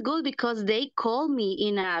think that is good because they call me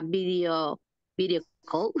in a video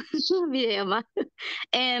call video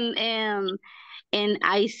and and and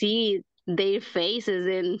I see their faces,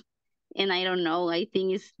 and I don't know, I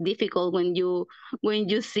think it's difficult when you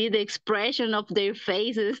see the expression of their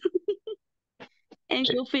faces and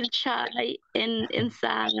you feel shy and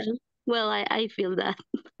sad. Well, I feel that.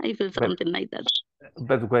 I feel But something like that.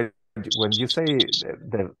 but when you say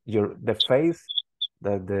the face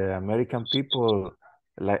that the American people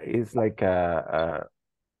like is like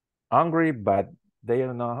hungry, but they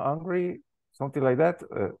are not hungry, something like that.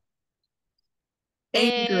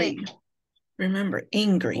 Angry. Remember,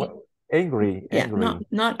 angry. Angry, Yeah, angry,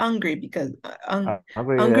 not hungry, because hungry.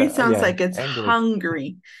 hungry sounds Yeah, like it's angry,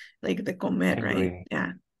 hungry, like the comer, right? angry.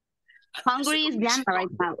 Yeah, Hungry is Diana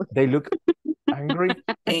right now. They look angry,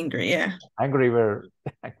 angry. Yeah. angry bird,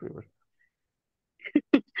 angry bird.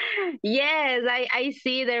 Yes, I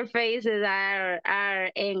see their faces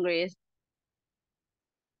are angry,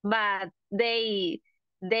 but they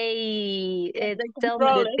tell me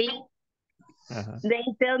Control the it. thing. They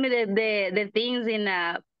tell me the things in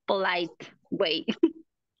a polite way.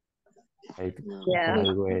 Right, Yeah.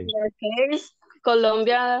 polite way. In their case,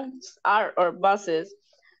 Colombians are our bosses,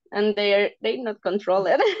 and they not control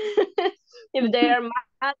it. If they are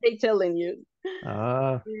mad, they telling you.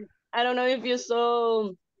 Ah, I don't know if you saw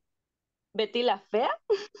Betty la Fea.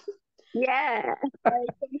 Yeah. I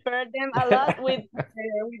compare them a lot with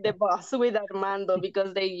the boss, with Armando,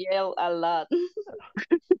 because they yell a lot.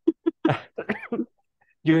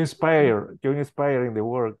 you inspire in the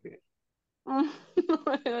work.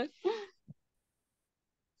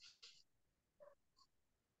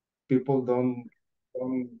 People don't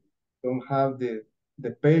have the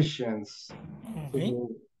patience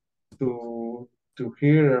to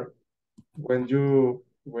hear when you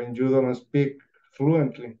don't speak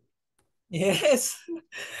fluently. Yes.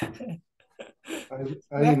 I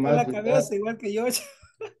la imagine cabeza, that. igual que yo.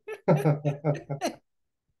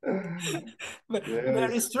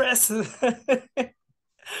 Very Yes. stressed.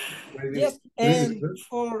 Yes, Pretty and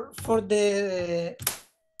for the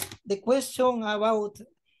question about,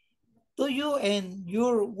 do you and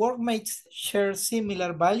your workmates share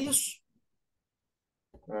similar values?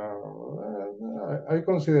 I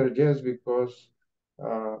consider yes, because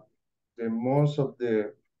the most of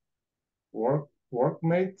the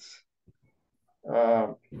workmates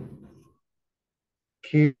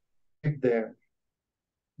keep the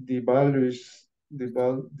values the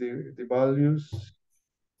values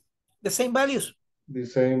The same values. The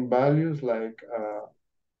same values, like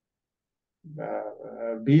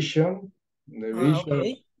vision.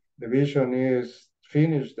 Okay. The vision is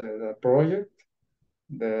finish the project,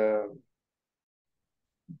 the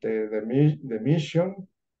the mission,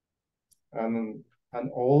 and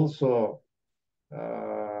also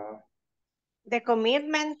The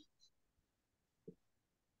commitment.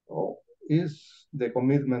 is the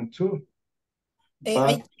commitment too.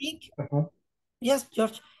 I think yes,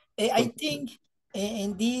 George. I think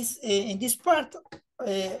in this part,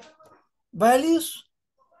 values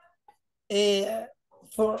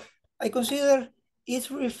for I consider it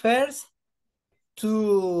refers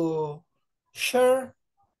to share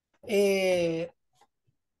the,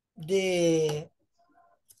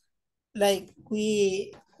 like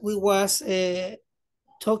we was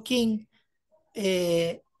talking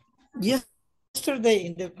yesterday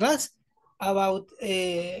in the class about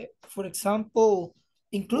for example,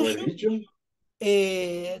 inclusion. Religion.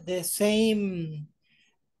 the same,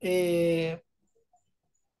 I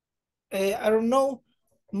don't know,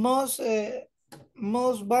 most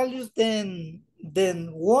values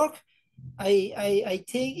than work. I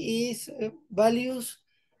think is values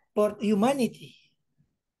for humanity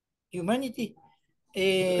and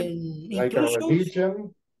Like a inclusion.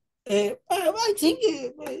 religion? I think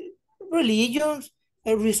religions,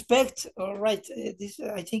 respect. All right, this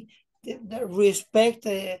I think the respect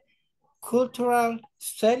cultural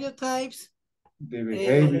stereotypes. The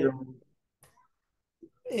behavior.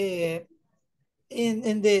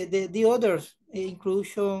 In the others,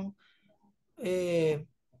 inclusion,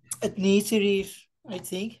 ethnicities, I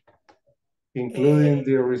think. Including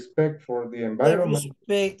the respect for the The environment.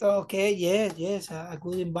 respect, okay, yes, a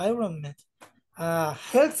good environment, a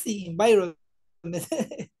healthy environment.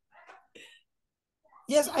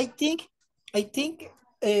 Yes, I think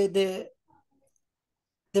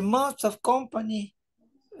the most of company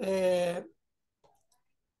uh,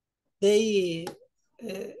 they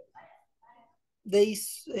uh, they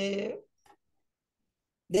uh,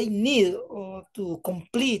 they need or to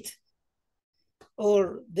complete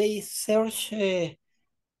or they search a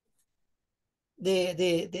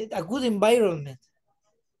good environment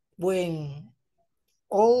when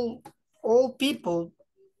all people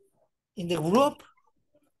in the group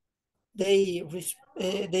they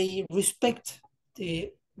respect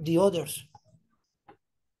the others.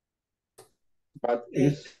 But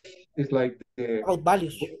it's like About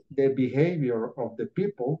values. the behavior of the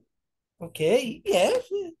people. Okay,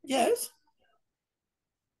 yes.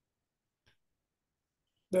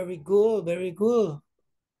 Very good, very good.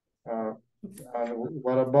 And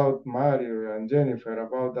what about Mario and Jennifer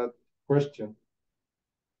about that question?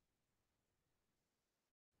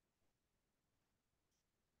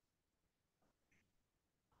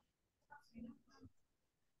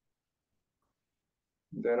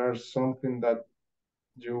 There are something that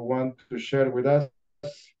you want to share with us?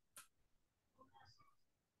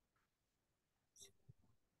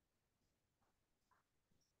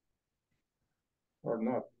 Or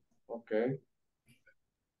not? Okay.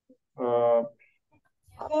 Who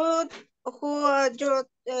are you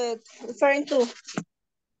referring to?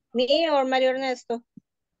 Me or Mario Ernesto?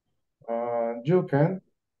 You can.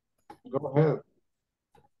 Go ahead.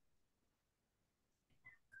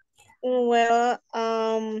 Well,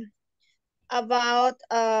 about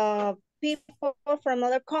people from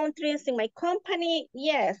other countries in my company.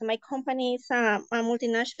 Yes, my company is a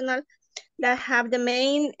multinational that have the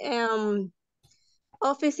main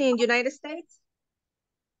office in United States.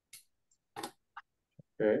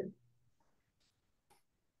 Okay.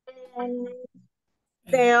 And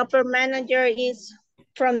the upper manager is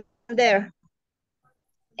from there.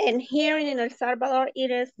 And here in El Salvador, it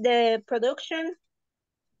is the production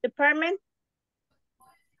department.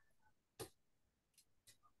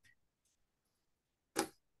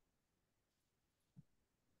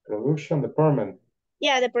 Production department.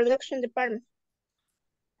 Yeah, the production department.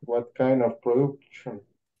 What kind of production?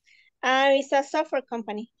 It's a software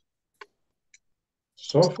company.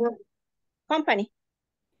 Software? Company.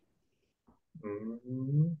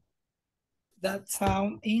 That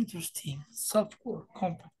sounds interesting. Software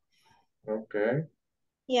company. Okay.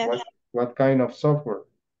 Yes. What kind of software?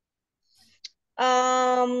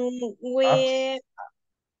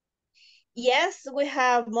 Yes, we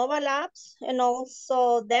have mobile apps and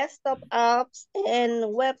also desktop apps and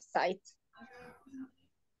websites.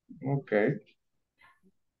 Okay.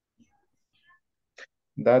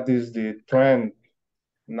 That is the trend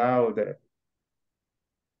now, the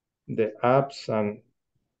apps and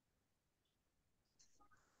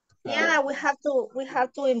yeah, we have to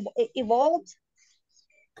evolve,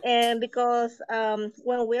 and because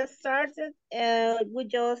when we started, we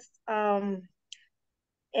just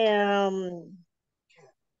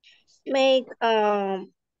make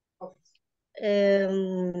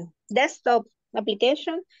desktop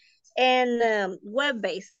application and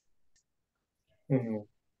web-based. Okay.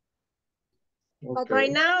 But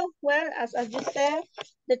right now, well, as you said,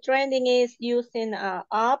 the trending is using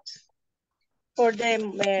apps for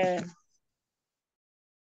them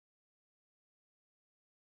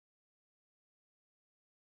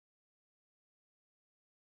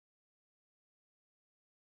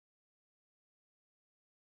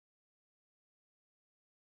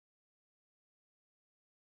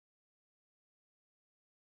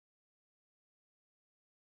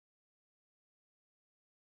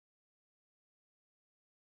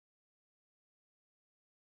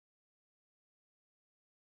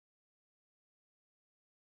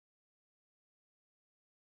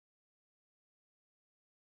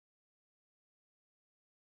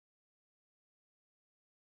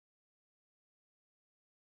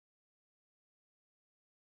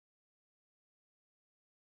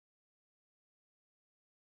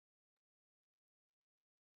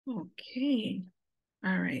Okay.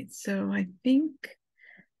 All right. So I think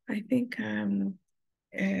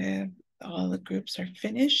all the groups are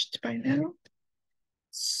finished by now.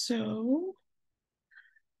 So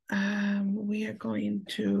we are going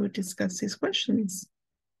to discuss these questions.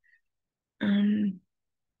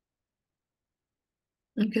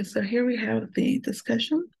 Okay, so here we have the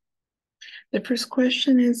discussion. The first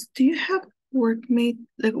question is, do you have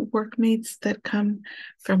workmates that come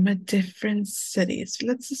from a different cities?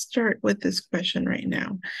 Let's just start with this question right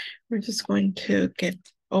now. We're just going to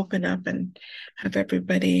open up and have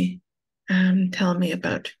everybody tell me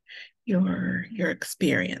about your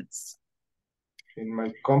experience. In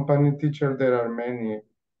my company, teacher, there are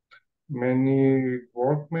many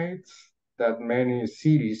workmates that many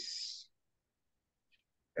cities.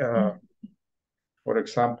 For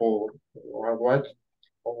example,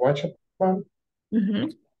 Huachapan.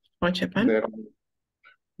 Huachapan.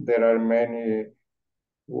 There are many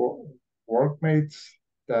workmates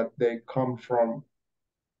that they come from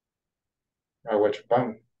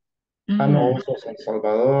Huachapan. And also San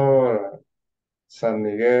Salvador, San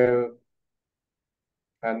Miguel,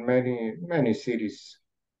 and many cities.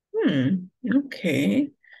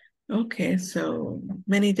 Okay. Okay, so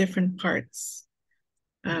many different parts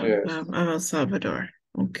of El Salvador.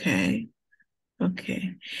 Okay.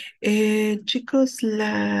 Okay. Chicos,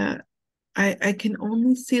 I can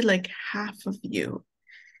only see like half of you.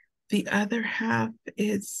 The other half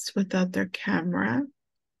is without their camera.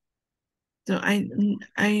 So I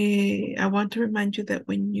want to remind you that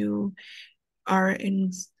when you are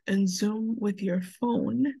in Zoom with your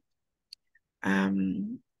phone,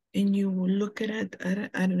 and you look at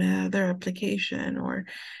another application or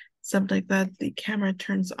something like that, the camera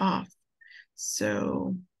turns off.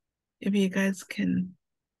 So if you guys can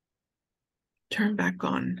turn back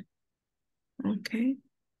on. Okay.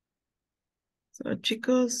 So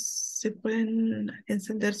chicos, si pueden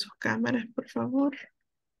encender sus cámaras, por favor.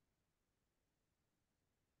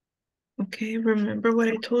 Okay, remember what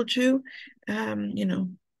I told you? You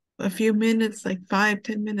know, a few minutes, like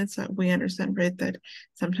 5-10 minutes, we understand, right, that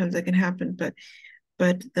sometimes that can happen, but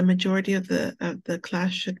the majority of the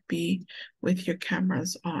class should be with your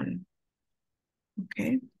cameras on.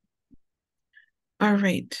 Okay. All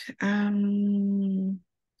right.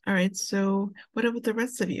 All right, so what about the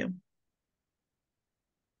rest of you?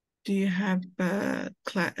 Do you have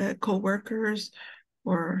co-workers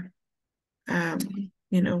or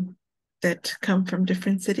you know, that come from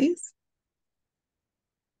different cities?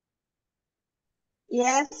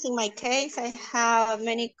 Yes, in my case, I have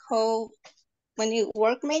many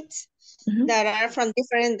workmates that are from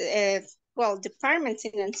different departments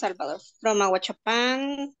in El Salvador, from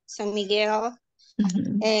Aguachapan, San Miguel,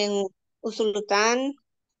 and Usulután,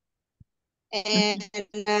 and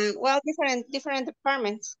different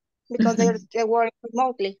departments because they work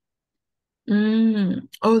remotely.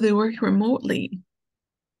 Oh, they work remotely.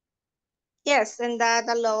 Yes, and that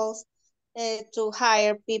allows to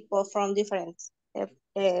hire people from different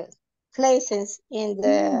places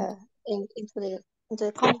into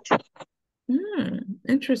the country.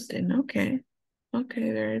 Interesting. Okay.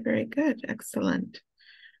 Okay, very, very good. Excellent.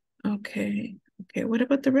 Okay. Okay, what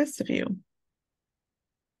about the rest of you?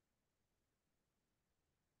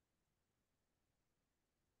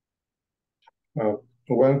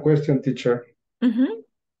 One question, teacher.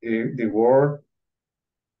 The word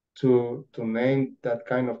to name that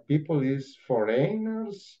kind of people is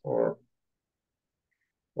foreigners or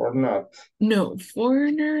not? No,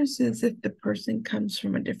 foreigners is if the person comes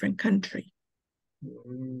from a different country.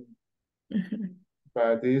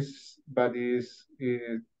 But it is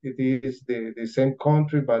the same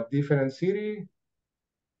country but different city?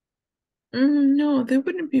 No, they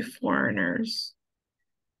wouldn't be foreigners.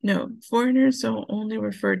 No, foreigners will only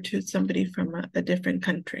refer to somebody from a different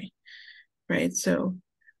country, right? So,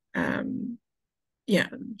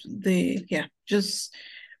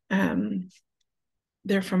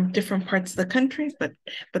 they're from different parts of the country, but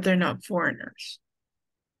they're not foreigners.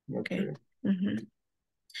 Okay.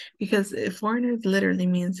 Because foreigners literally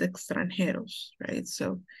means extranjeros, right?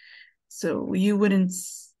 So you wouldn't,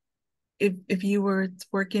 if you were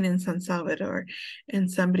working in San Salvador and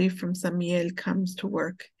somebody from San Miguel comes to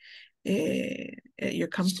work at your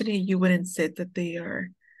company, you wouldn't say that they are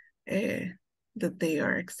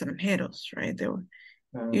extranjeros, right?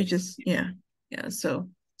 You just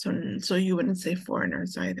so you wouldn't say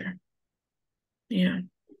foreigners either. Yeah.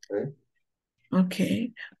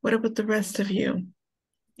 Okay. What about the rest of you?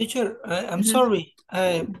 Teacher, I'm sorry.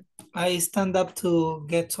 I stand up to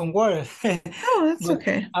get some water. Oh, that's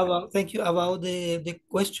okay. Thank you. About the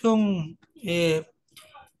question,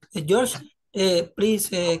 George, Please,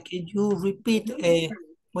 can you repeat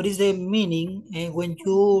what is the meaning when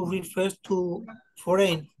you refer to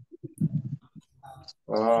foreign?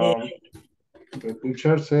 The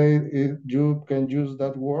teacher said you can use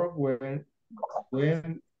that word when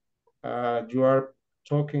you are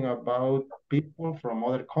talking about people from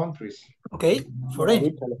other countries. Okay,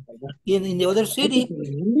 foreign. In the other city,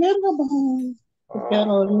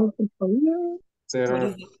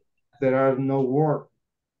 there are no words.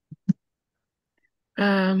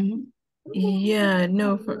 Yeah,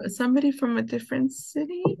 no, for somebody from a different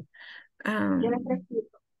city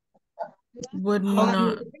would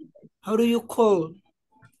not. How do you call?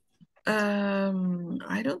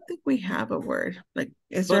 I don't think we have a word. Like,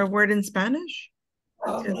 is there a word in Spanish?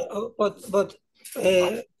 But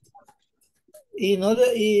in other,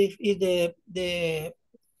 if the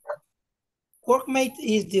workmate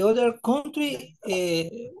is the other country,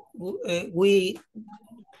 we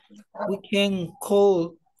can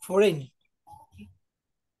call foreign.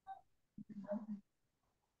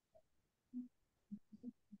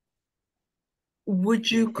 Would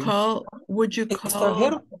you call?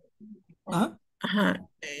 Extranjero?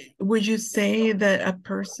 Would you say that a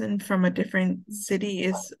person from a different city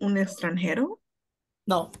is un extranjero?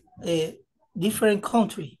 No, different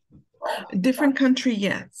country. Different country,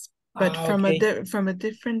 yes, but from okay. from a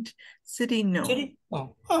different city, no. City?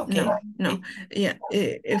 Oh, okay. No. Yeah,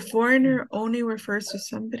 a foreigner only refers to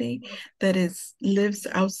somebody that lives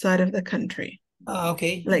outside of the country.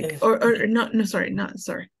 Okay. Like, yes. or not. No, sorry, not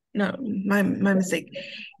sorry. No, my mistake.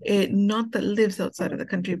 Not that lives outside of the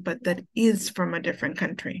country, but that is from a different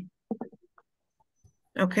country.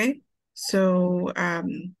 Okay, so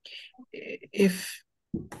if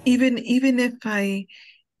even if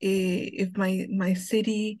my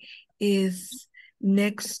city is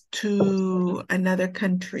next to another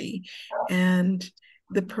country and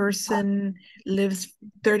the person lives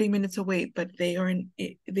 30 minutes away, but they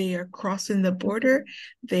are crossing the border,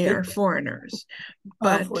 they are foreigners.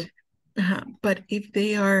 But if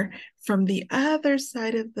they are from the other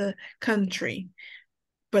side of the country,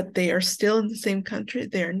 but they are still in the same country,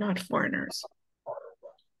 they are not foreigners.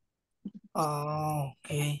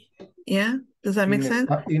 Okay. Yeah, does that make sense?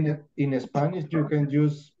 In Spanish, you can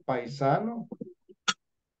use paisano.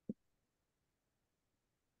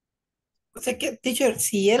 O sea que, teacher,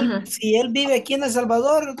 si él vive aquí en El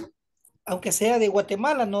Salvador, aunque sea de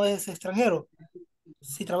Guatemala, no es extranjero.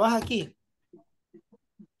 Si trabaja aquí.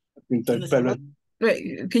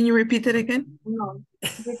 Wait, can you repeat it again? No.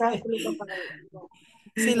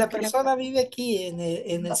 Si la persona vive aquí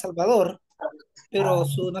en El Salvador, pero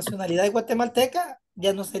su nacionalidad es guatemalteca,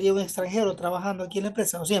 ya no sería un extranjero trabajando aquí en la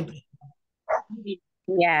empresa, ¿o siempre?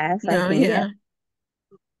 Yes, No, I think yeah.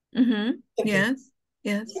 Okay.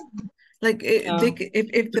 Yes. Like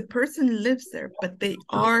if the person lives there, but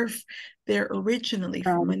they're originally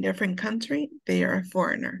from a different country, they are a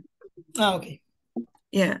foreigner. Okay.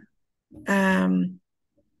 Yeah.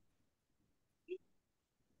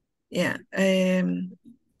 Yeah.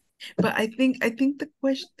 But I think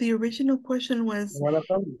the original question was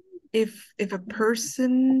if a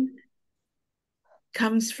person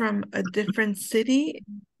comes from a different city,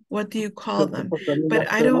 what do you call them?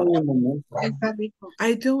 But I don't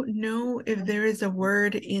know if there is a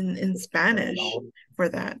word in Spanish for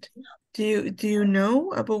that. Do you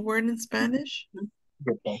know of a word in Spanish?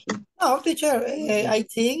 No, teacher, I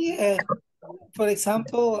think, for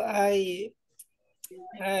example, in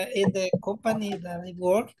the company that I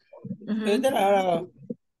work, there are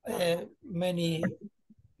many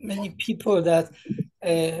people that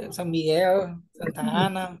San Miguel, Santa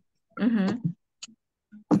Ana,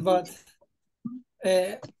 but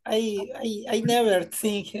I never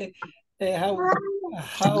think how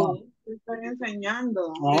they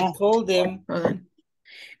call them.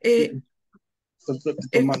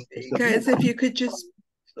 Guys, if you could just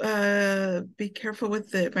be careful with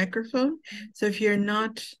the microphone. So if you're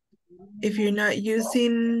not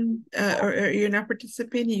using or you're not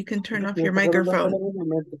participating, you can turn off your microphone. Hold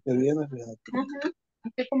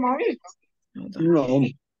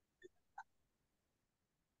on.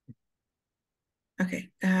 Okay.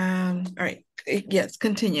 All right. Yes,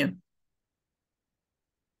 continue.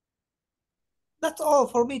 That's all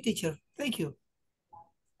for me, teacher. Thank you.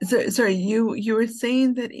 So sorry, you were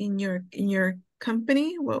saying that in your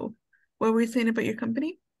company. Whoa, what were you saying about your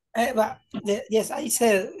company? Yes, I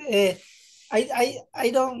said I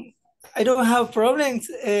don't have problems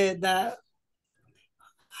that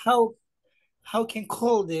how can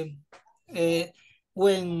call them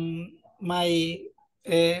when my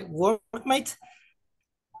workmate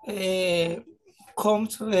come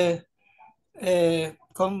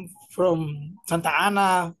from Santa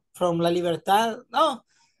Ana, from La Libertad. No,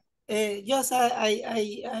 just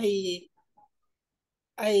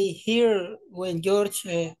I hear when George,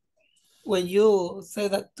 when you say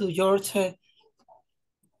that to George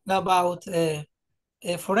about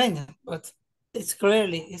foreigner, but it's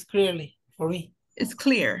clearly for me. It's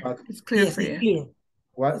clear. But It's clear Yes, for it's you.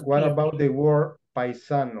 clear. what about the word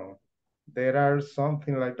paisano? There are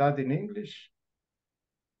something like that in English?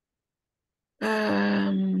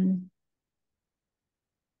 Um,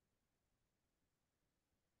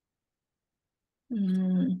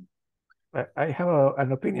 mm, I have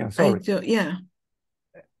an opinion. I Sorry. do, yeah.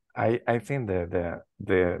 I think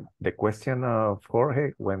the question of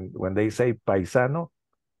Jorge when they say paisano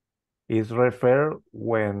is referred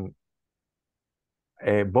when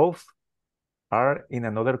both are in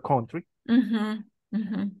another country,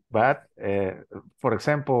 but for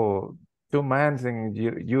example, two men in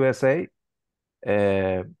USA,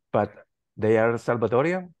 but they are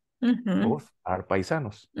Salvadorian, both are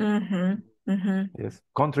paisanos. Yes,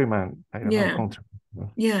 countryman. I don't know, Yeah. country.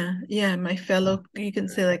 Yeah, my fellow, you can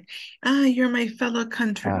say like, you're my fellow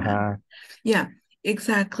countryman. Yeah,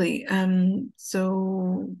 exactly.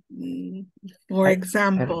 So for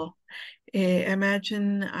example,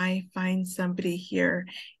 imagine I find somebody here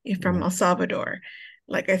from El Salvador.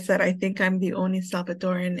 Like I said, I think I'm the only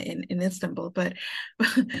Salvadoran in Istanbul, but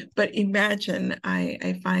but imagine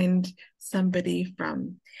I find somebody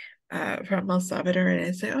from El Salvador, and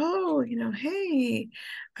I say, oh, hey,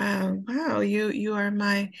 wow, you are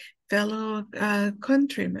my fellow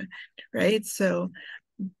countryman, right? So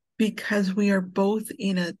because we are both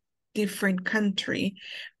in a different country,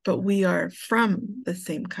 but we are from the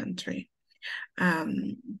same country.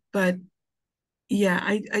 But yeah,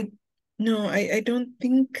 I no, I don't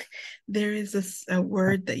think there is a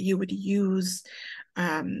word that you would use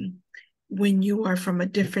when you are from a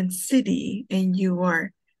different city and you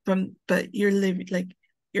are but you're living like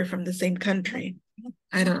you're from the same country.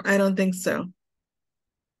 I don't think so.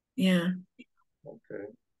 Yeah. Okay.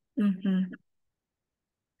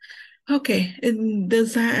 Okay, and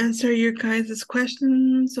does that answer your guys'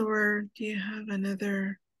 questions, or do you have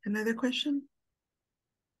another question?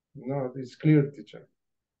 No, it's clear, teacher.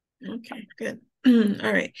 Okay, good.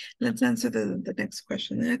 All right, let's answer the next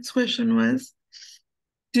question. The next question was,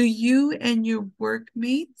 do you and your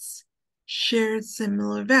workmates share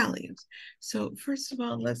similar values? So first of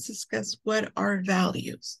all, let's discuss what are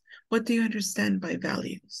values. What do you understand by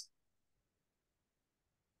values?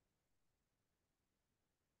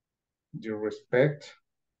 You respect.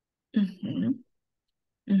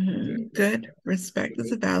 Good. Respect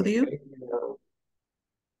is a value.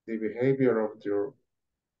 The behavior of your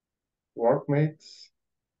workmates.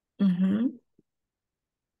 The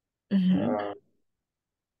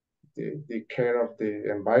care of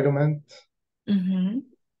the environment. The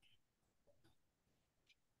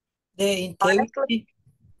integrity.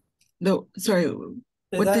 No, sorry.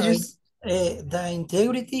 What did you? The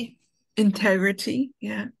integrity. Integrity,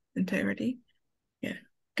 yeah, integrity. Yeah.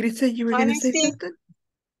 Krista, you were going to say something?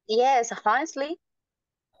 Yes, honestly.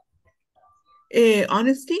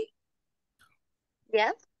 Honesty?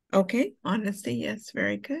 Yes. Okay, honesty, yes,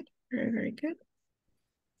 very good. Very, very good.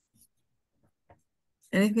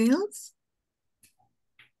 Anything else?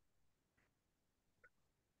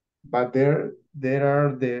 But there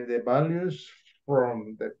are the values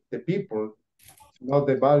from the people, not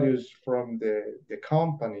the values from the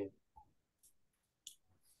company.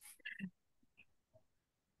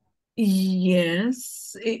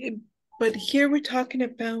 Yes, but here we're talking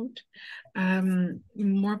about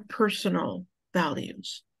more personal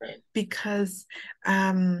values, because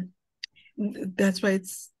that's why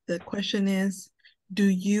the question is, do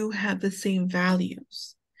you have the same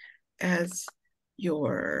values as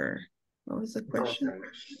your, what was the question?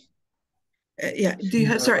 Yeah, do you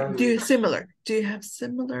have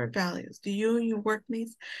similar values? Do you and your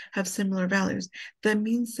workmates have similar values? That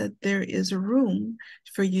means that there is a room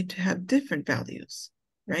for you to have different values,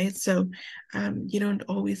 right? So you don't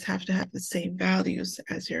always have to have the same values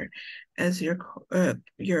as your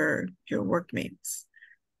workmates,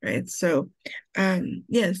 right? So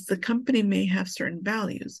yes, the company may have certain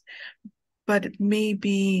values, but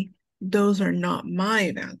maybe those are not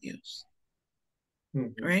my values,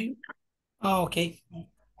 right? Oh, okay.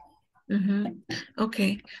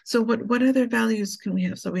 Okay, so what other values can we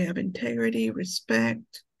have? So we have integrity,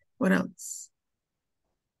 respect. What else?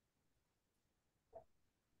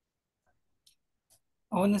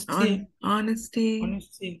 Honesty.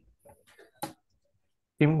 Honesty.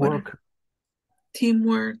 Teamwork.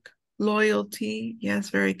 Teamwork, loyalty. Yes,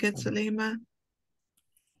 very good, Salima.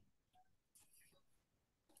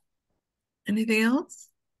 Anything else?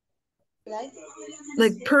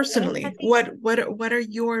 Like personally, Empathy. what are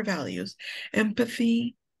your values?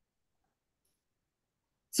 Empathy.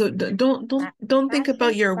 So don't think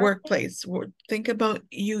about your workplace. Think about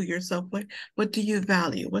you yourself. What do you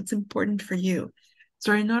value? What's important for you?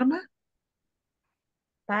 Sorry, Norma?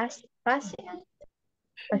 Patient.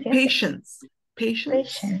 Patience.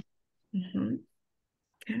 Patience. Patient.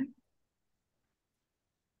 Okay.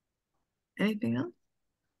 Anything else?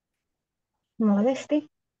 Modesty.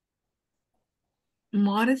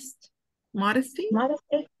 Modesty? Modesty.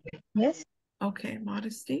 Yes. Okay,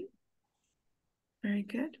 modesty. Very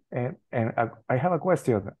good. And I have a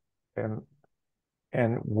question.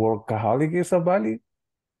 And workaholic is a value?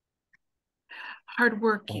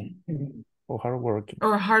 Hardworking. Or hardworking.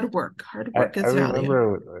 Or hard work. Hard work is I value.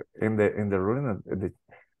 remember in the room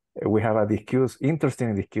we have a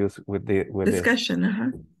interesting discussion with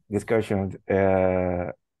discussion. Discussion.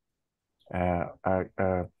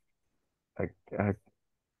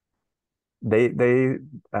 They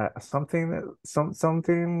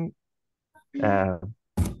something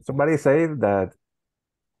somebody said that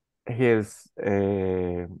his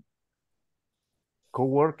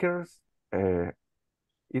co-workers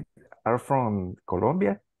are from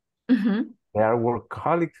Colombia. They are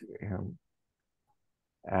workaholics.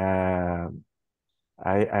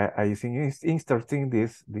 I think it's interesting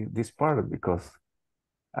this part because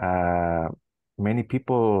many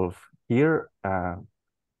people here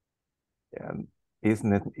is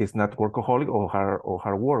not workaholic or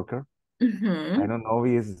hard worker. I don't know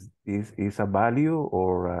is a value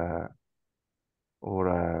or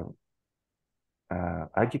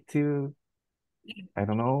adjective. I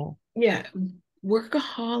don't know. Yeah,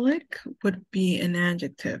 workaholic would be an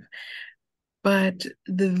adjective, but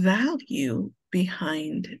the value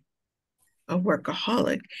behind a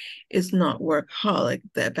workaholic is not workaholic.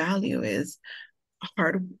 The value is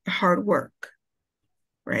hard work,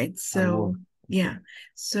 right? So yeah,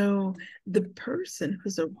 so the person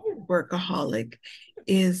who's a workaholic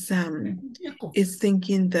is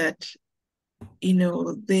thinking that, you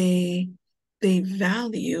know, they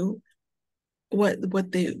value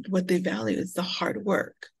what they value is the hard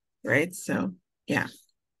work, right? So yeah.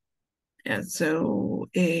 And so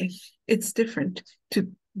it's different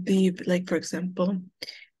to be like, for example,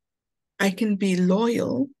 I can be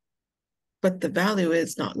loyal, but the value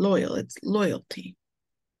is not loyal, it's loyalty,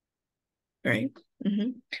 right?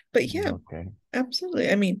 But yeah,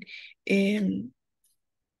 absolutely. I mean,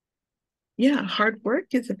 yeah, hard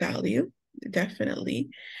work is a value, definitely.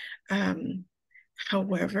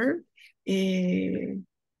 However,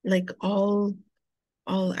 like all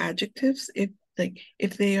adjectives, if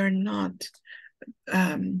they are not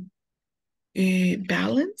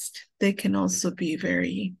balanced, they can also be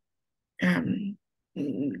very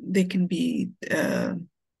they can be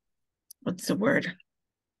what's the word,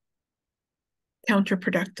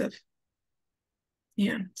 counterproductive.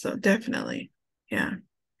 Yeah, so definitely, yeah.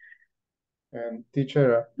 And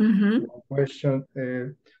teacher, one question,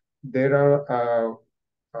 there are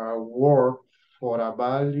a word for a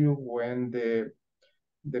value when the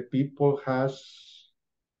people has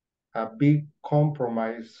a big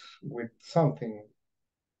compromise with something.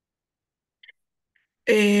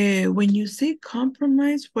 When you say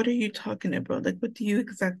compromise, what are you talking about? Like, what do you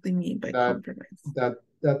exactly mean by compromise?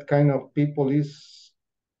 That kind of people is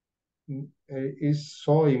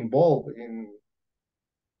so involved in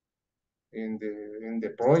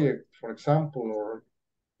the project, for example, or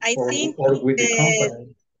with the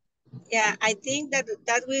company. Yeah, I think that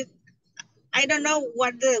will, I don't know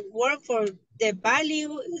what the word for the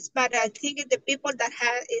value is, but I think it's the people that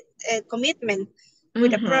have a commitment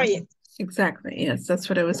with the project. Exactly. Yes, that's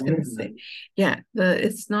what I was going to say. Yeah,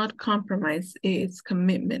 it's not compromise, it's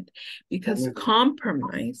commitment. Because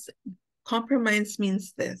compromise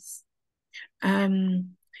means this.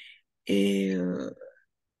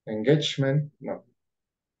 Engagement, no.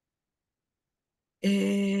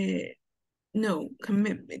 No,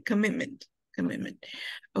 commitment.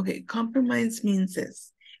 Okay, compromise means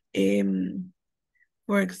this.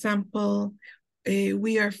 For example,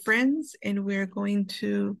 we are friends and we're going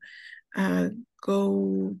to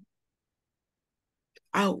go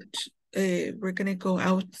out. We're gonna go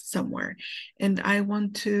out somewhere, and I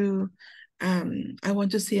want to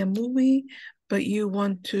see a movie, but you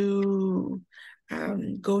want to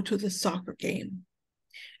go to the soccer game.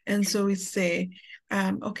 And so we say,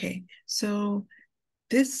 okay, so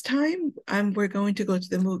this time we're going to go to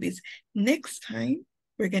the movies. Next time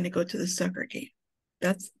we're going to go to the soccer game.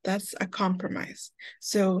 That's a compromise.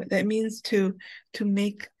 So that means to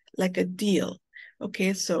make like a deal.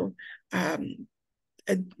 Okay, so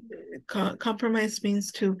compromise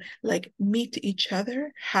means to like meet each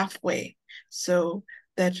other halfway, so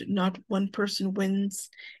that not one person wins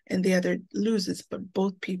and the other loses, but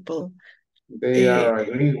both people They are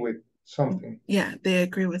agree with something. Yeah, they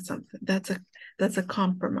agree with something. That's a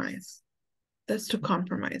compromise. That's to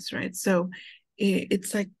compromise, right? So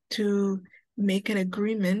it's like to make an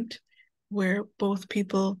agreement where both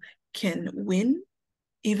people can win,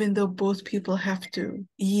 even though both people have to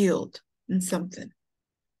yield in something.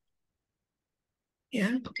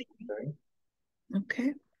 Yeah. Okay.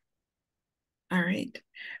 Okay. All right.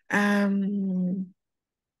 All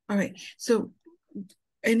right. So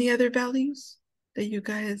any other values that you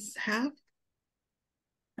guys have?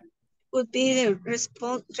 Would be the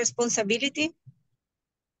responsibility.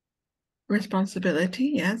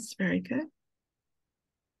 Responsibility, yes, very good.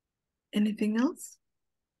 Anything else?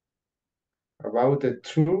 About the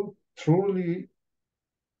truly,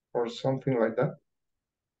 or something like that.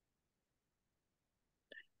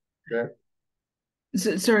 Yeah.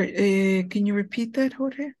 So, sorry, can you repeat that,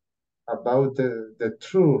 Jorge? About the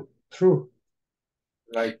true,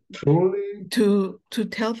 like truly. To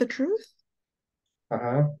tell the truth?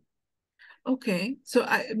 Uh-huh. Okay, so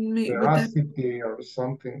Veracity or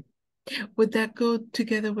something. would that go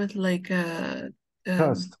together with like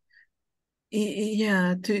Trust.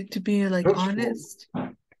 yeah, to be like Trustful. honest?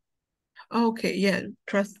 Okay, yeah,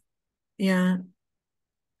 trust, yeah.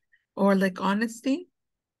 Or like honesty?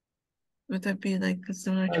 Would that be like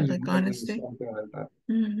similar to like honesty? Something like that.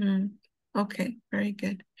 Mm-hmm. Okay, very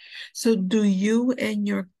good. So do you and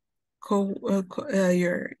your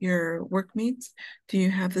your workmates, do you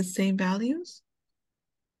have the same values?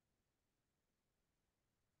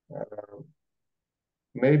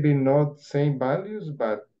 Maybe not same values,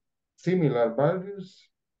 but similar values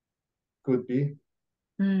could be.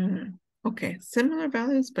 Okay, similar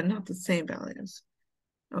values, but not the same values.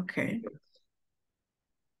 Okay.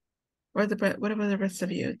 What about the rest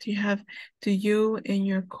of you? Do you and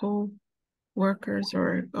your co-workers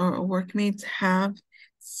or workmates have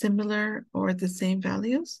similar or the same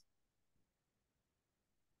values?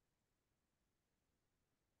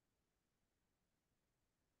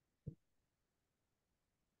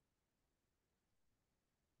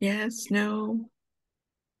 Yes, no.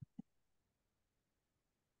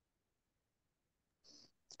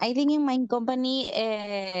 I think in my company,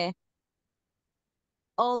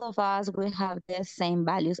 all of us will have the same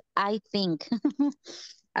values. I think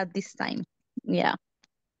at this time, yeah,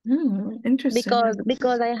 Interesting.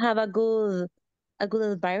 because I have a good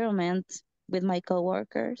environment with my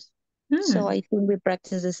coworkers. So I think we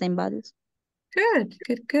practice the same values.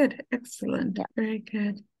 Good. Excellent. Yeah. Very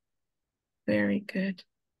good. Very good.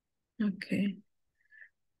 Okay.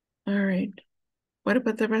 All right. What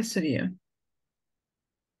about the rest of you?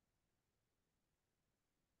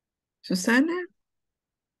 Susana?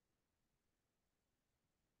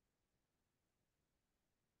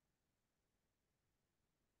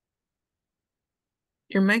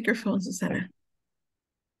 Your microphone, Susana.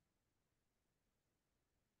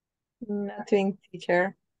 Nothing,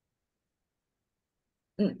 teacher.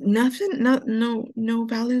 Nothing? No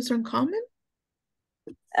values are common?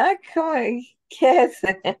 Actually, yes.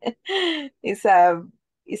 it's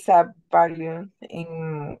a value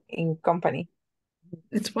in company.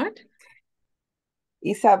 It's what?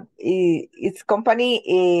 Its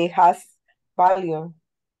company has value.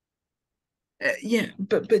 Yeah,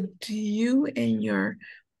 but do you and your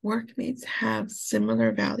workmates have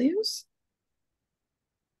similar values?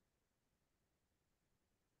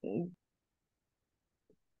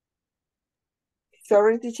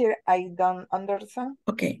 Sorry, teacher, I don't understand.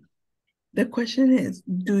 Okay. The question is,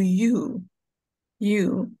 do you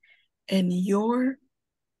and your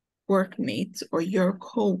workmates or your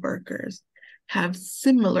co-workers have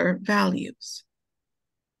similar values?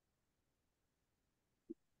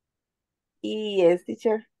 Yes,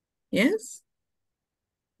 teacher. Yes?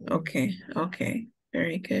 Okay.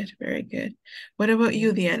 Very good. What about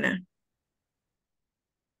you, Diana?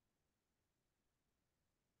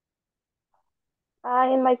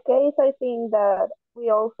 In my case, I think that we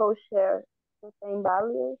also share the same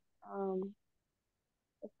values,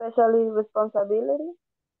 especially responsibility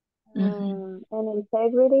and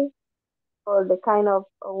integrity for the kind of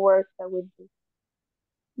work that we do.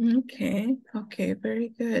 Okay, very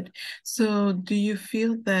good. So do you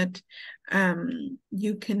feel that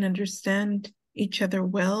you can understand each other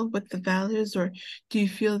well with the values, or do you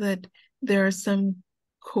feel that there are some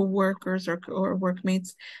co-workers or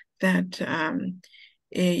workmates that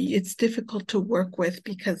it's difficult to work with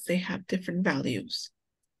because they have different values?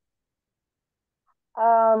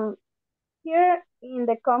 Here in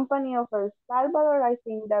the company of El Salvador, I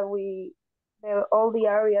think that all the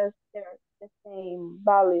areas, they're the same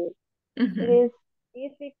values. It is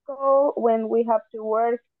difficult when we have to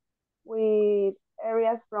work with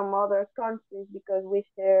areas from other countries because we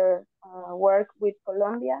share work with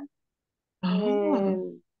Colombia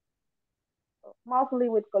and mostly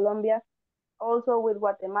with Colombia, also with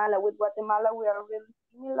Guatemala. With Guatemala, we are really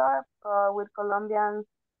similar. With Colombians,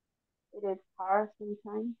 it is hard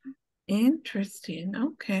sometimes. Interesting.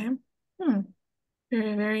 Okay.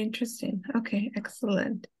 Very, very interesting. Okay,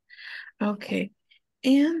 excellent. Okay.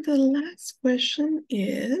 And the last question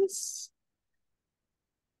is,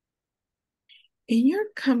 in your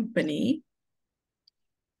company,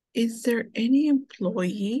 is there any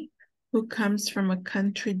employee who comes from a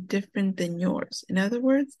country different than yours? In other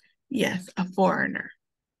words, yes, a foreigner.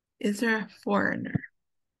 Is there a foreigner?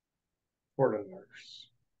 Foreigners.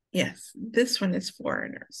 Yes, this one is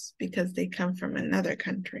foreigners because they come from another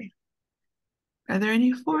country. Are there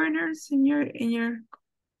any foreigners in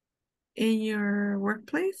your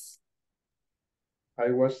workplace? I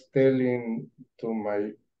was telling to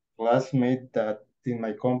my classmate that in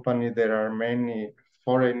my company there are many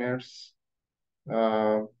foreigners.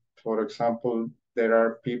 For example, there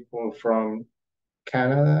are people from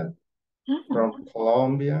Canada, from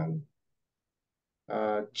Colombia,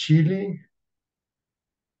 Chile,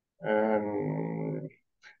 and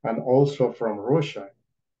also from Russia.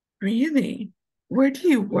 Really? Where do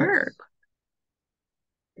you work?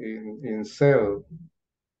 In Seoul.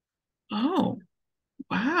 Oh,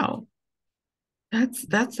 wow.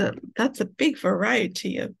 That's a big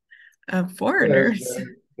variety of foreigners.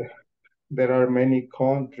 Yes, there are many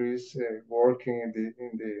countries working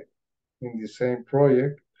in the same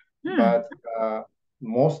project, but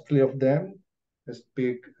mostly of them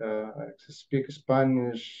speak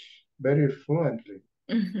Spanish very fluently.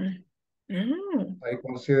 I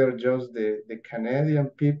consider just the Canadian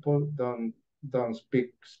people don't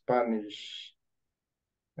speak Spanish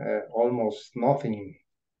almost nothing.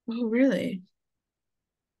 Oh, really?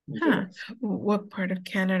 Huh. Yes. What part of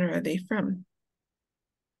Canada are they from?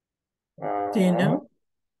 Do you know?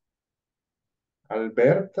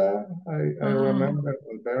 Alberta, I remember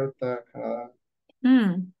Alberta, Canada.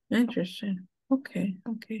 Interesting. Okay.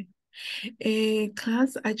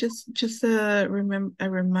 Class, I just remember a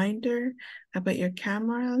reminder about your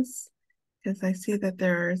cameras, because I see that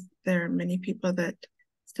there are many people that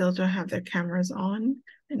still don't have their cameras on.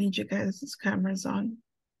 I need you guys' cameras on.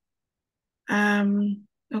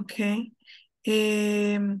 Okay.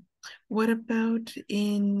 What about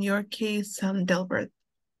in your case, Delbert?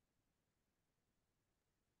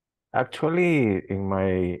 Actually, in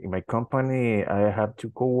my company, I have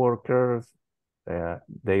two coworkers.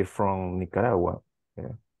 They're from Nicaragua.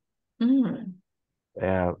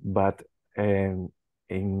 But in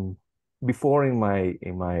before in my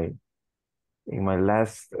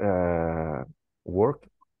last work,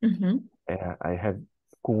 I had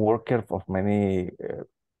co-workers of many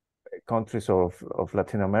countries of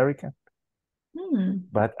Latin America.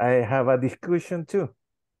 But I have a discussion too.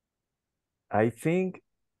 I think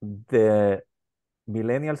the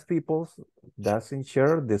millennials peoples doesn't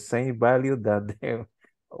share the same value that the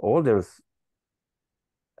others.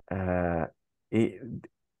 It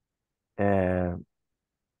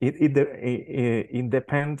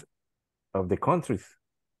depends of the countries.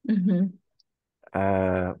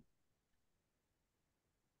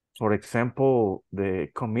 For example, the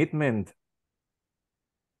commitment.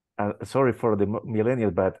 Sorry for the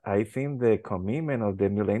millennials, but I think the commitment of the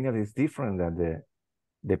millennials is different than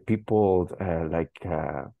the people like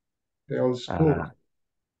the old school.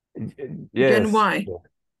 Yes. Gen Y.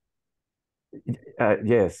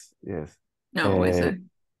 Yes. No, is it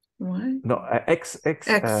Y? No, X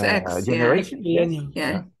generation.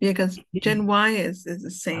 Yeah, because Gen Y is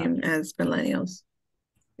the same as millennials.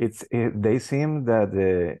 They seem that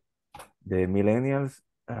the millennials,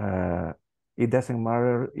 it doesn't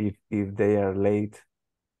matter if they are late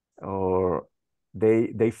or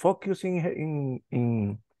they focus in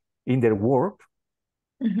their work,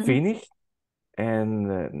 finish, and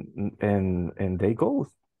they go.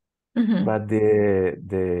 But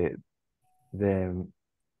the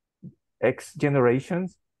X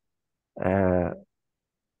generations,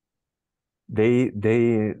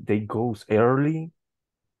 they goes early,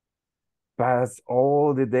 pass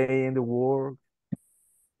all the day in the work,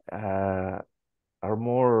 are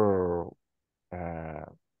more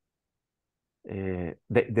they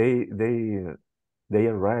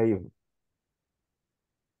arrive.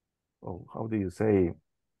 Oh, how do you say?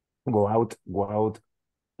 Go out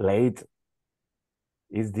late.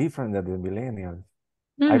 Is different than the millennials.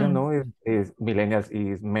 I don't know if millennials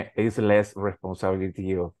is less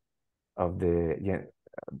responsibility of the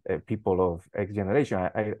people of X generation.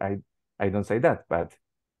 I don't say that, but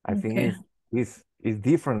I think it's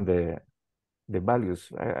different the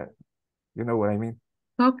values. You know what I mean?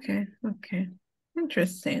 Okay.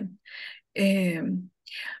 Interesting.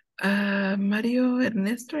 Mario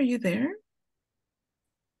Ernesto, are you there?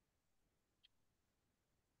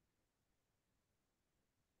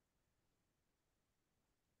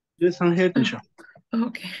 Yes, I'm here, teacher.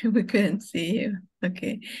 Okay, we couldn't see you.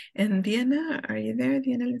 Okay. And Diana, are you there,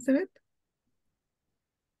 Diana Elizabeth?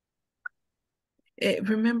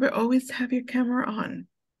 Remember, always have your camera on.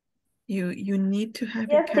 You need to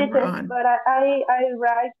have your camera on. But I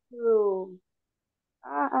write to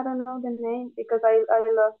I don't know the name because I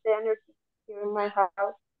lost the energy here in my house.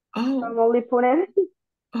 Oh. So I'm only putting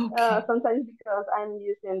sometimes because I'm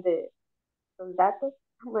using the datos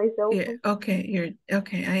myself. Yeah, okay,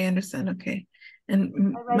 I understand. Okay.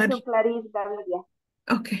 And I write to Clarissa Media.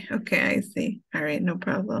 Okay, I see. All right, no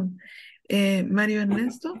problem. Mario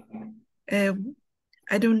Ernesto, I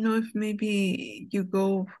don't know if maybe you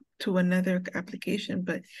go to another application,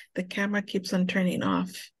 but the camera keeps on turning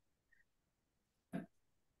off.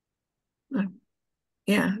 Oh,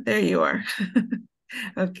 yeah, there you are.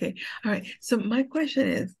 Okay, all right. So my question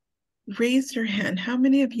is, raise your hand. How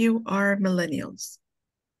many of you are millennials?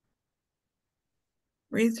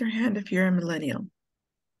 Raise your hand if you're a millennial.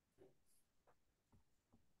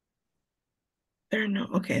 There are no,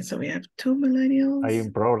 okay, so we have 2 millennials. I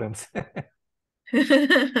am problems.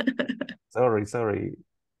 Sorry.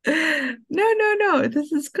 No,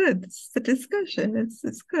 this is good. This is the discussion.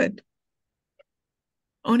 It's good.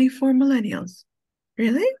 Only 4 millennials.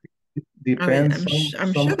 Really? Depends.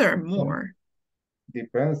 I'm sure there are more.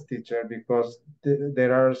 Depends, teacher, because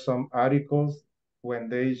there are some articles when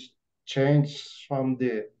they change from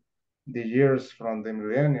the years from the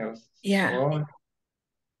millennials. Yeah. So,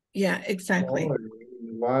 yeah, exactly. So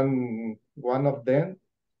one of them,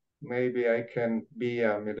 maybe I can be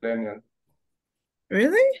a millennial.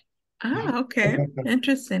 Really? Ah, okay.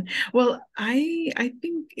 Interesting. Well, I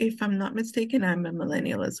think if I'm not mistaken, I'm a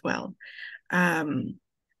millennial as well.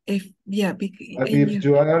 If you are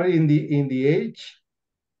in the age,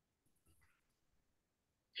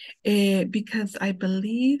 because I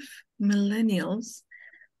believe millennials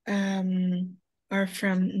are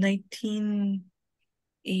from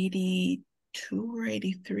 1982 or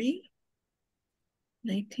 83.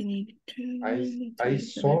 1982. I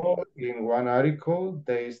saw in one article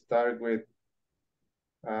they start with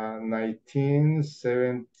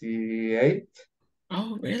 1978.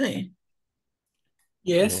 Oh, really?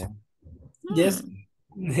 Yes. Yes.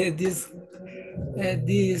 This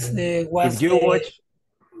was if you watch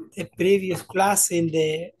the previous class in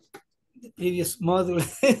the previous module.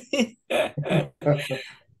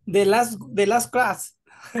 the last class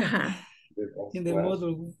in the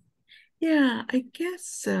module. Yeah, I guess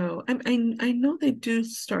so. I know they do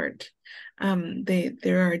start.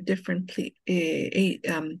 There are different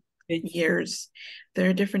years. There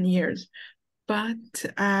are different years, but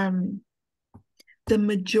the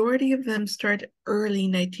majority of them start early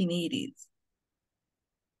 1980s.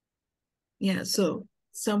 Yeah, so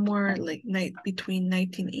somewhere like between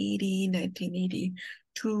 1980,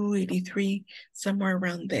 1982, 83, somewhere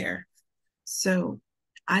around there. So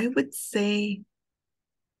I would say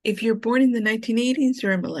if you're born in the 1980s,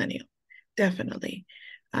 you're a millennial, definitely.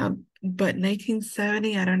 But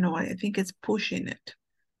 1970, I don't know. I think it's pushing it.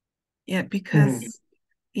 Yeah, because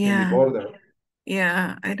in the border.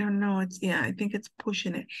 Yeah, I don't know. I think it's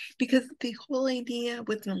pushing it because the whole idea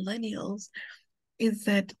with millennials is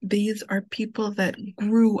that these are people that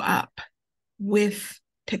grew up with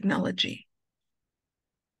technology.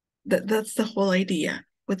 That's the whole idea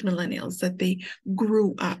with millennials, that they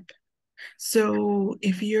grew up. So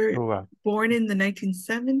if you're born in the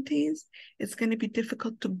 1970s, it's going to be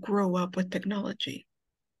difficult to grow up with technology.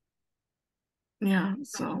 Yeah,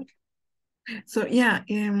 so yeah.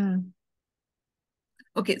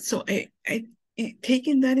 Okay, so I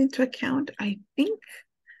taking that into account, I think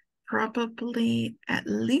probably at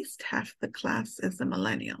least half the class is a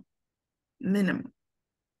millennial, minimum.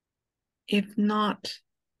 If not,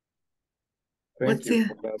 Thank you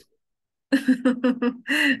for that.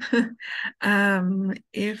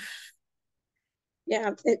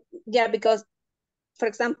 Because for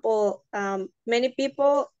example, many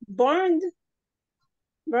people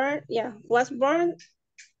was born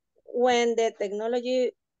when the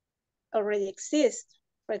technology already exists.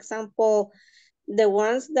 For example, the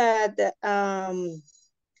ones that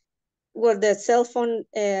where the cell phone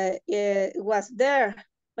was there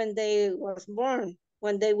when they was born.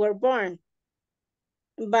 when they were born.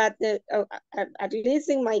 But at least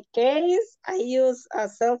in my case, I use a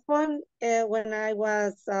cell phone when I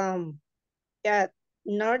was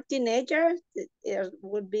not teenager. It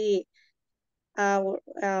would be on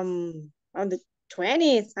the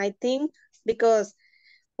 20s, I think, because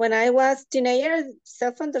when I was teenager,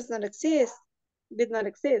 cell phone did not exist,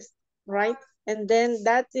 right? And then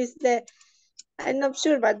that is I'm not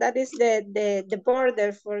sure, but that is the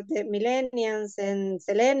border for the millennials and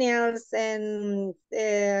millennials, and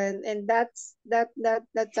that's that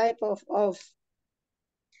type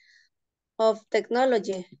of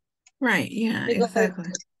technology. Right. Yeah. Because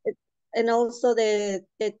exactly. And also the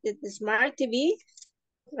smart TV,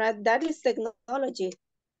 right? That is technology.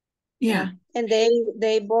 Yeah. And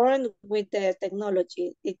they born with the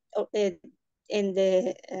technology. In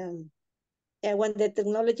the when the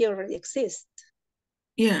technology already exists.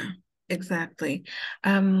 Yeah, exactly.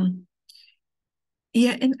 Yeah,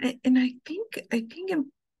 and I think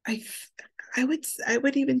I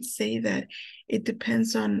would even say that it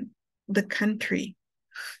depends on the country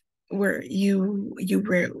where you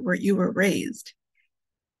were raised,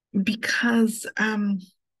 because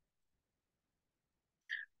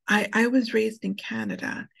I was raised in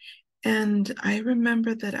Canada, and I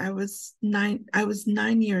remember that I was 9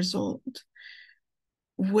 years old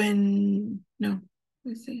when, no, let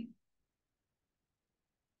me see.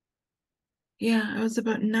 Yeah, I was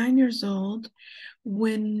about 9 years old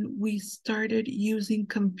when we started using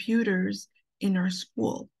computers in our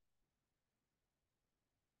school.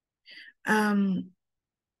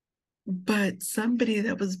 But somebody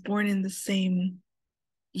that was born in the same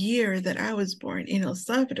year that I was born in El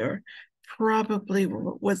Salvador probably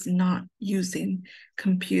was not using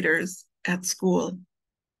computers at school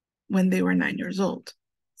when they were 9 years old.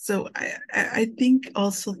 So I think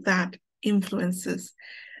also that influences,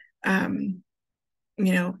 you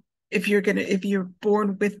know, if you're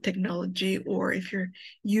born with technology, or if you're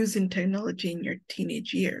using technology in your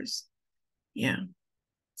teenage years. Yeah.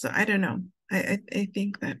 So I don't know. I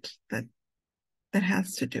think that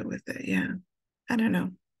has to do with it. Yeah. I don't know.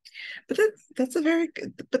 But that's a very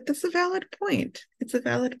good, but that's a valid point. It's a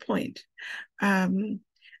valid point.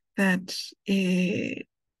 That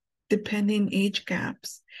depending age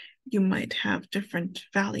gaps, you might have different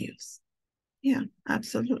values. Yeah,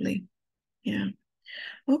 absolutely. Yeah.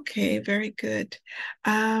 Okay, very good.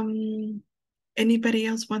 Anybody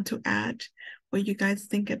else want to add what you guys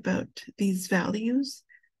think about these values?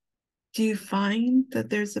 Do you find that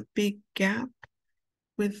there's a big gap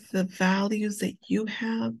with the values that you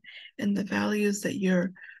have and the values that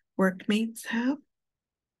your workmates have?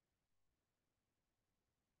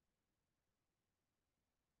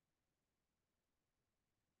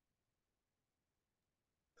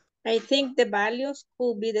 I think the values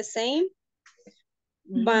could be the same,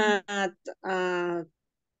 but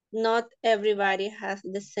not everybody has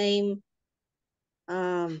the same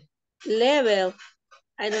level.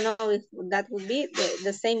 I don't know if that would be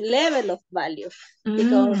the same level of value,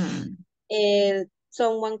 because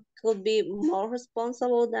someone could be more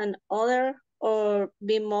responsible than other, or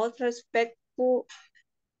be more respectful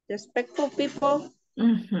people.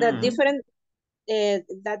 The different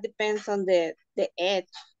that depends on the age.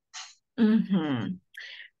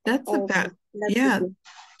 That's Also,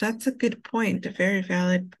 that's a good point, a very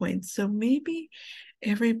valid point. So maybe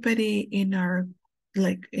everybody in our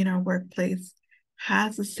workplace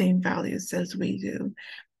has the same values as we do,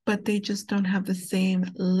 but they just don't have the same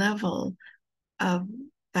level of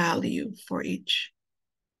value for each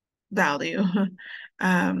value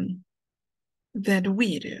that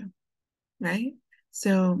we do, right?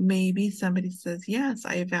 So maybe somebody says, yes,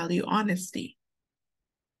 I value honesty.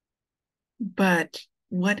 But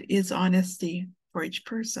what is honesty for each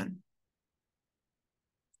person?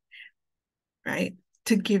 Right?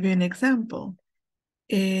 To give you an example,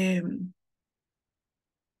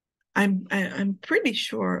 I'm pretty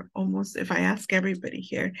sure, almost, if I ask everybody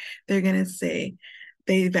here, they're gonna say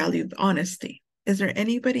they value honesty. Is there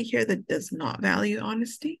anybody here that does not value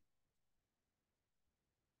honesty?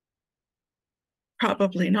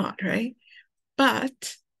 Probably not, right?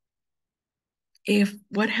 But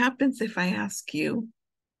what happens if I ask you,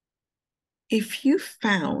 if you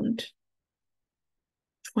found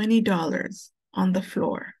 $20 on the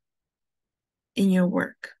floor in your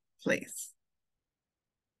workplace,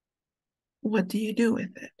 what do you do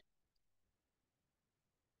with it?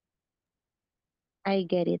 I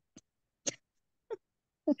get it.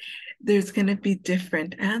 There's going to be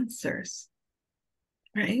different answers,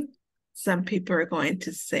 right? Some people are going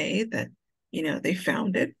to say that, they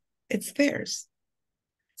found it, it's theirs.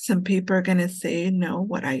 Some people are going to say, no,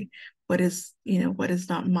 what I what is, what is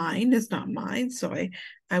not mine is not mine. So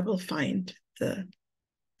I will find the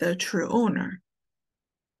true owner,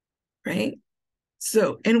 right?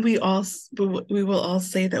 So, and we will all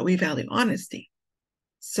say that we value honesty.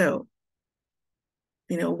 So,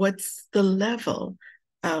 what's the level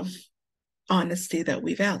of honesty that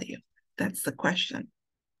we value? That's the question,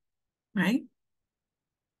 right?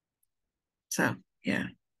 So, yeah.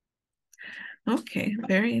 Okay,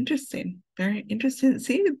 very interesting. Very interesting.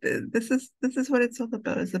 See, this is what it's all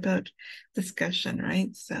about. It's about discussion,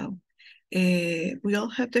 right? So, we all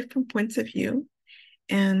have different points of view,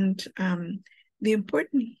 and the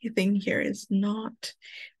important thing here is not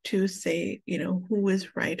to say, who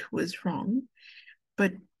is right, who is wrong,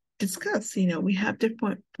 but discuss. We have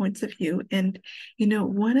different points of view, and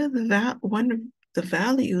one of the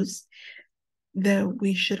values that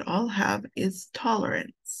we should all have is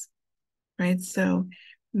tolerance, right? So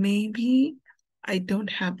maybe I don't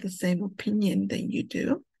have the same opinion that you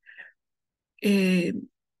do.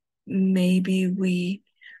 Maybe we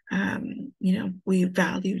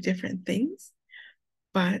value different things,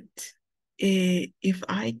 but if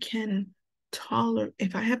I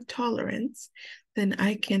have tolerance, then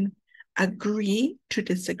I can agree to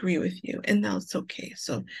disagree with you, and that's okay.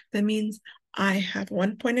 So that means I have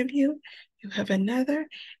one point of view, you have another,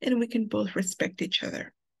 and we can both respect each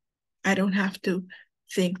other. I don't have to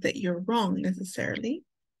think that you're wrong necessarily,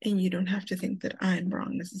 and you don't have to think that I'm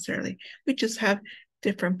wrong necessarily. We just have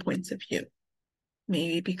different points of view,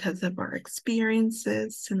 maybe because of our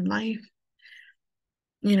experiences in life,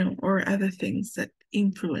 or other things that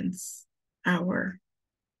influence our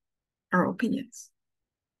opinions.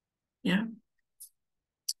 Yeah.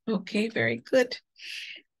 Okay, very good.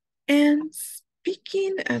 And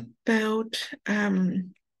speaking about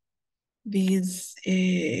these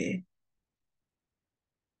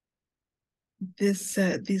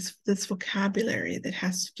this vocabulary that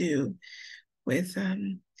has to do with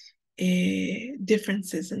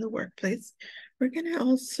differences in the workplace, we're going to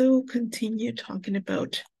also continue talking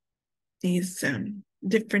about these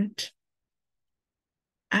different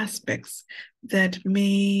aspects that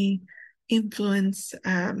may influence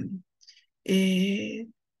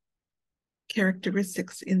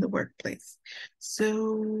characteristics in the workplace.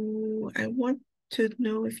 So I want to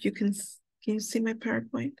know if you can you see my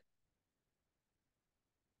PowerPoint?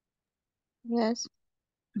 Yes.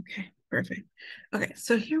 Okay, perfect. Okay,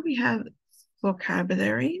 so here we have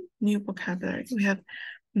vocabulary, new vocabulary. We have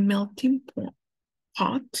melting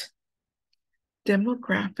pot,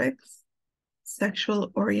 demographics,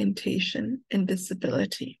 sexual orientation, and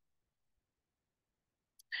disability.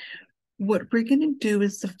 What we're going to do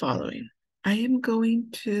is the following. I am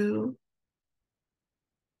going to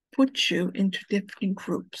put you into different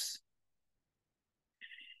groups.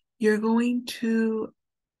 You're going to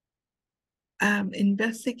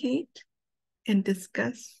investigate and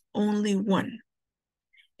discuss only one.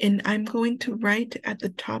 And I'm going to write at the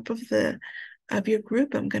top of your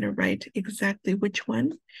group, I'm going to write exactly which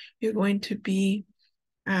one you're going to be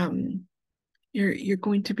you're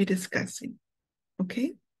going to be discussing.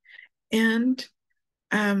 Okay? And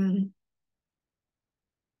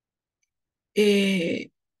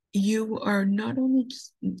you are not only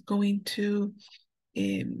just going to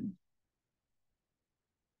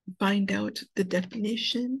find out the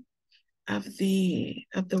definition of the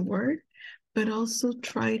word, but also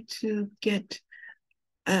try to get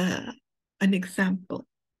an example,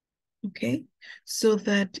 okay? So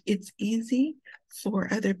that it's easy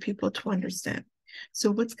for other people to understand.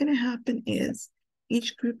 So what's going to happen is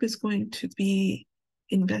each group is going to be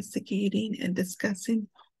investigating and discussing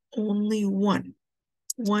only one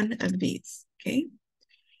of these, okay?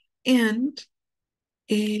 And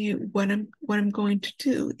what I'm going to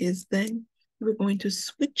do is then we're going to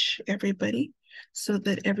switch everybody so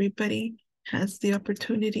that everybody has the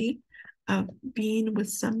opportunity of being with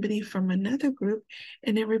somebody from another group,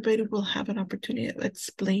 and everybody will have an opportunity of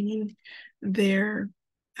explaining their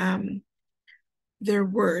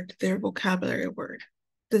word, their vocabulary word.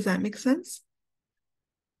 Does that make sense?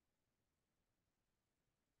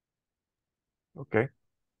 Okay.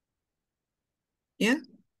 Yeah.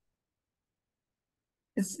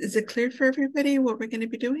 Is it clear for everybody what we're going to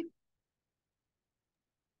be doing?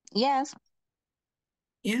 Yes.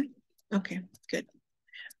 Yeah. Okay, good.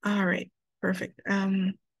 All right, perfect.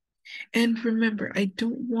 And remember, I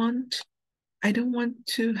don't want you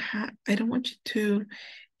to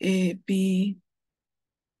be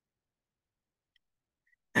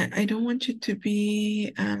I don't want you to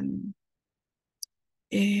be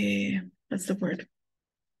what's the word?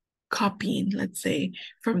 Copying, let's say,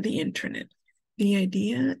 from the internet. The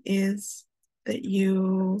idea is that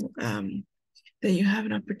you have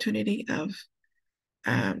an opportunity of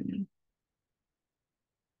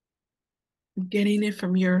getting it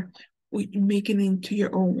from making it into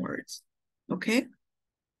your own words. Okay.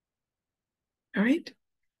 All right.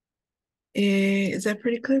 Is that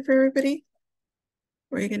pretty clear for everybody?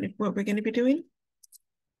 What we're gonna be doing?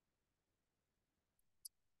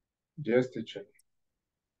 Yes, teacher.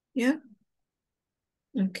 Yeah.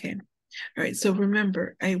 Okay. All right. So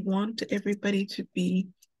remember, I want everybody to be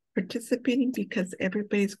participating because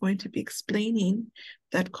everybody's going to be explaining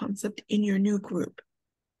that concept in your new group.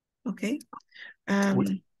 Okay. Yeah.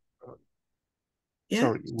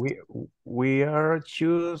 Sorry, we are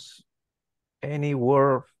choose any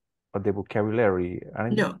word of the vocabulary.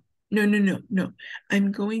 No.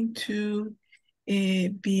 I'm going to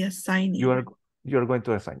be assigning. You're going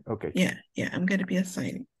to assign. Okay. Yeah, I'm going to be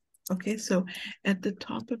assigning. Okay, so at the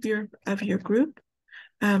top of your group,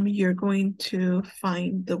 you're going to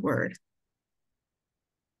find the word.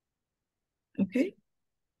 Okay.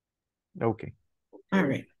 Okay. All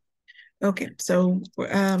right. Okay, so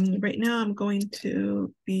right now I'm going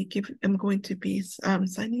to be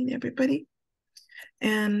signing everybody,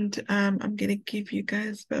 and I'm going to give you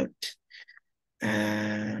guys about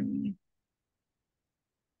 10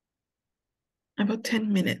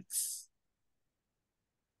 minutes.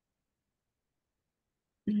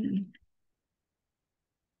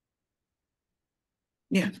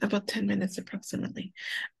 Yeah, about 10 minutes approximately.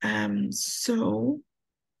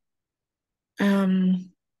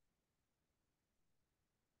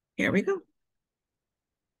 Here we go.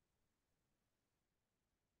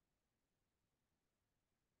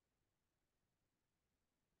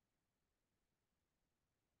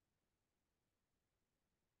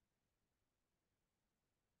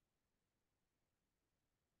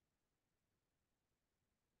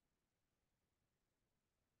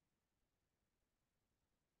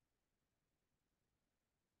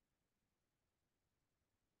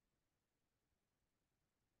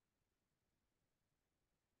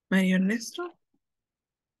 Mario Ernesto.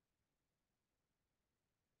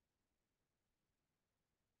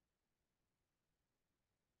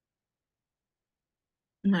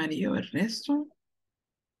 Mario Ernesto.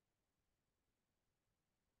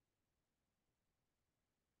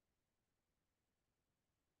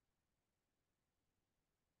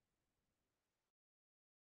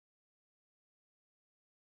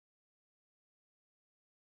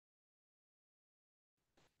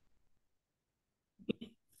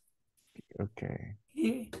 Okay.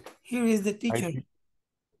 Here is the teacher.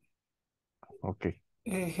 Okay.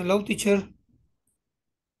 Hello, teacher.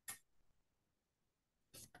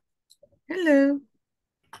 Hello.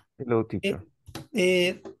 Hello, teacher.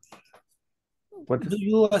 What do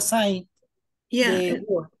you assign? Yeah,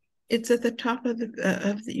 it's at the top of the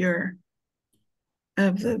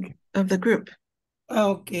group.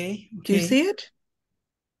 Okay. Do you see it?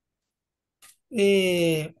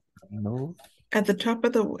 No. At the top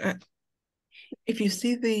of the if you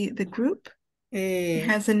see the group, it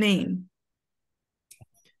has a name.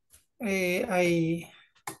 I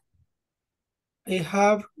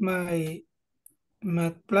have my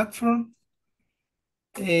platform.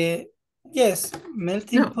 Yes,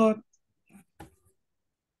 melting pot.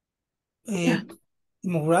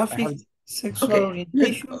 Demographic, sexual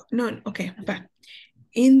orientation. No, okay, but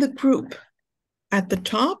in the group, at the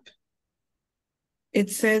top, it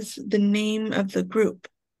says the name of the group.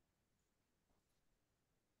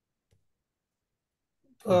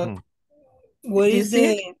 But where Do you is see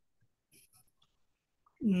the? it?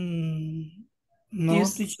 No,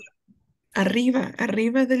 teacher. Arriba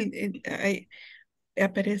ahí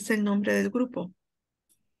aparece el nombre del grupo.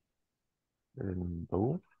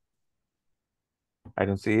 No. I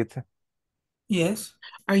don't see it. Yes.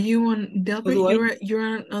 Are you on Delbert?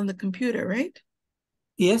 You're on the computer, right?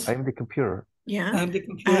 Yes. I'm the computer. Yeah. I'm the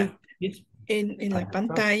computer. Yes. En la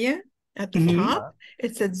pantalla, at the top,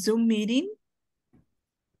 it says Zoom meeting.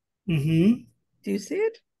 Do you see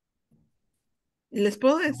it? Les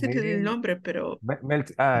puedo decir el nombre, pero.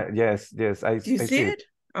 Yes. Do you see it?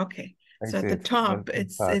 Okay. So at the top,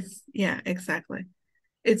 it's yeah, exactly.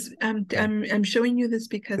 I'm showing you this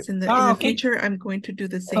because in the future I'm going to do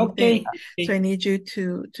the same thing. So I need you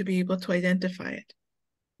to be able to identify it.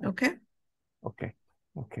 Okay? Okay.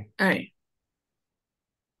 All right.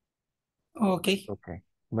 Okay.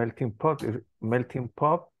 Melting pot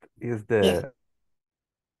is the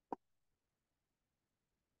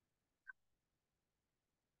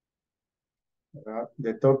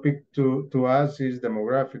the topic to us is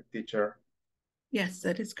demographic, teacher. Yes,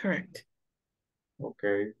 that is correct.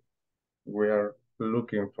 Okay. We are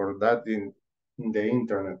looking for that in the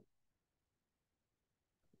internet.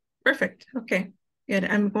 Perfect. Okay, good.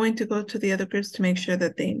 I'm going to go to the other groups to make sure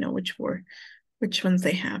that they know which ones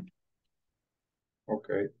they have.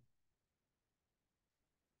 Okay.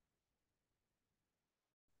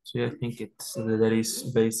 So yeah, I think that is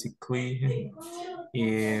basically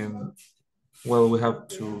well, we have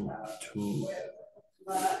to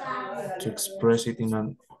express it in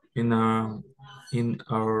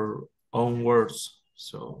our own words.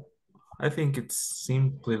 So I think it's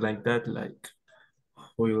simply like that, like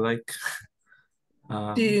we like.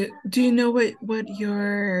 Do you know what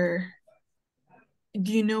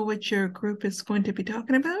your group is going to be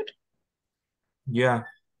talking about? Yeah.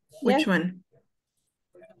 Which one?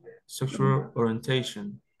 Sexual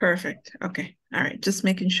orientation. Perfect. Okay. All right. Just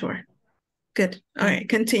making sure. Good. All right.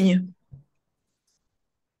 Continue.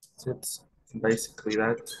 It's basically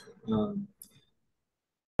that.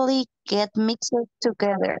 Get mixed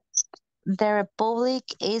together. The republic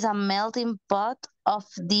is a melting pot of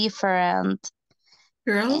different.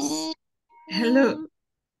 Girls. Hello.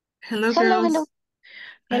 Hello, Hello, girls.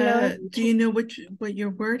 hello. Do you know what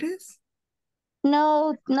your word is?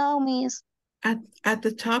 No, miss. At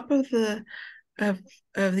the top of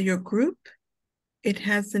your group, it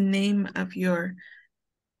has the name of your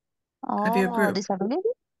group. Disability?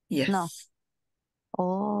 Yes. No.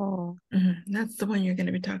 Oh. That's the one you're going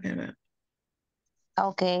to be talking about.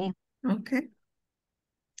 Okay. Okay.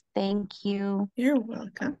 Thank you. You're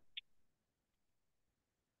welcome.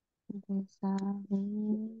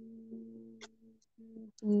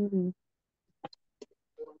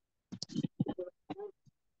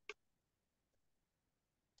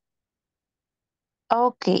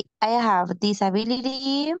 Okay, I have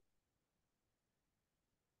disability.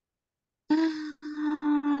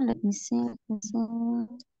 Let me see.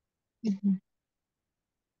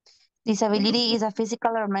 Disability is a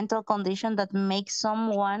physical or mental condition that makes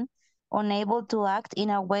someone unable to act in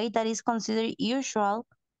a way that is considered usual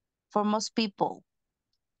for most people.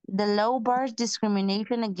 The law bars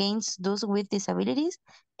discrimination against those with disabilities,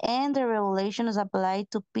 and the regulations apply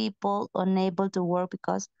to people unable to work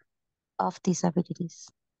because of disabilities.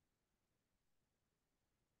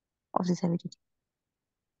 I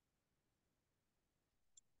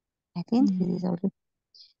think this is disability.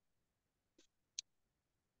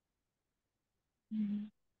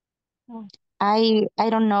 I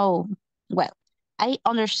don't know. Well, I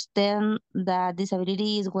understand that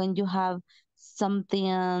disability is when you have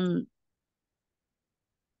something,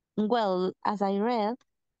 well, as I read,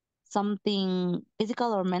 something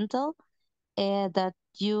physical or mental, that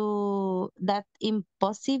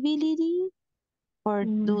impossibility or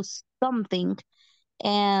do something,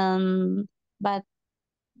 and but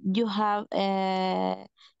you have a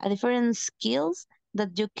different skills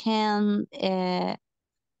that you can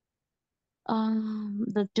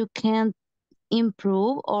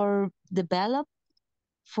improve or develop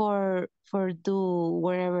for do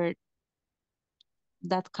wherever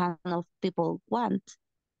that kind of people want,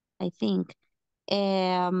 I think.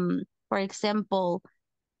 For example,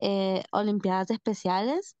 Olimpiadas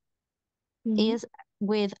Especiales is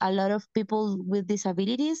with a lot of people with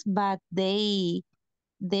disabilities, but they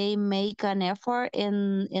make an effort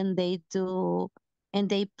and they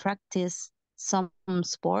practice some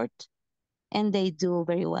sport and they do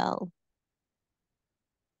very well,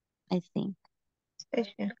 I think.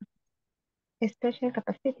 Special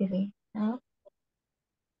capacity, no?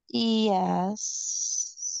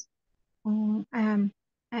 Yes. In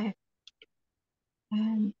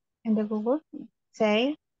the Google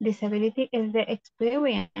say disability is the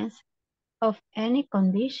experience of any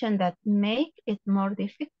condition that make it more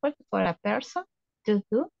difficult for a person to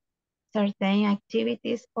do certain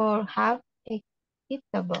activities or have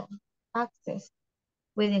equitable access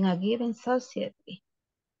within a given society.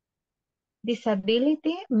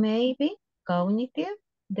 Disability may be cognitive,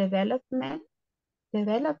 development,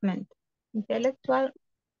 intellectual,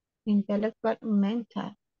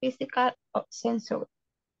 mental, physical, or sensory,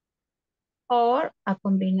 or a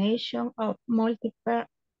combination of multiple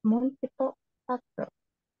factors.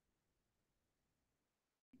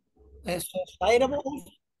 Societables.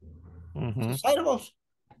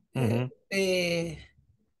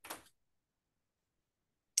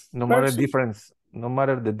 No matter difference. No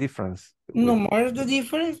matter the difference. No matter the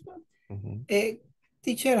difference.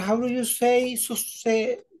 Teacher, how do you say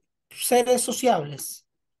seres sociables?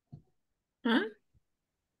 Huh?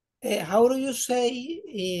 How do you say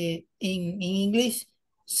in English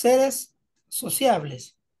seres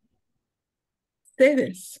sociables?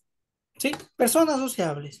 Seres. Sí, personas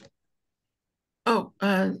sociables. Oh,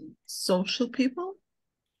 social people?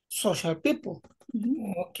 Social people.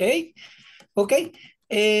 Okay. Okay.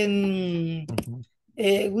 And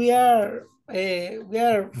we are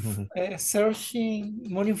searching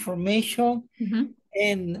more information,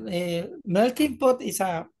 and melting pot is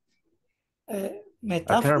a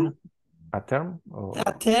metaphor. A term? Or?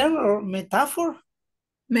 A term or metaphor?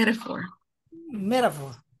 Metaphor.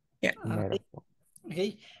 Metaphor. Yeah. Metaphor.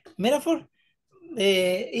 Okay. Metaphor.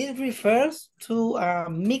 It refers to a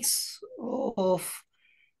mix of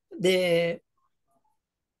the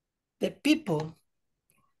people.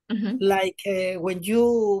 Like when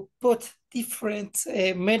you put different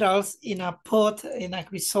metals in a pot, in a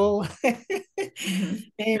crisol,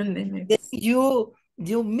 and then you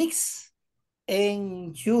mix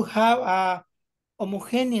and you have a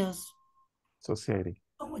homogeneous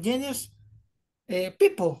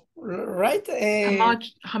people, right?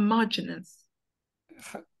 Homogeneous.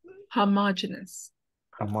 Homogeneous.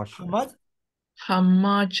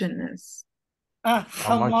 Homogeneous.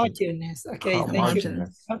 Homogeneous. Okay,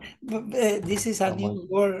 homogeneous. Thank you. This is a new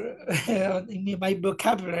word in my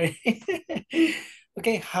vocabulary.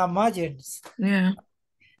 Okay, homogeneous. Yeah.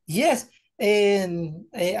 Yes, and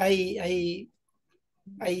I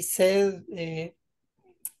said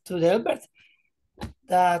to Delbert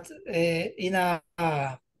that in a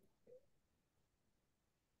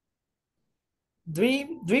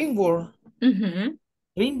dream world,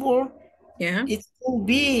 yeah, it will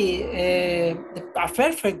be a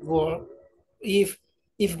perfect world if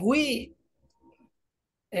we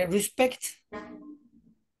respect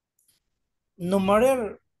no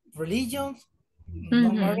matter religion,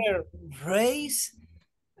 no matter race,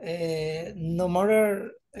 no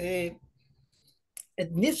matter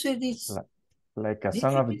ethnicities. Like a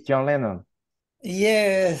song of John Lennon.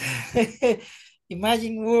 Yeah.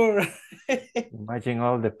 Imagine world. Imagine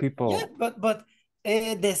all the people. Yeah, but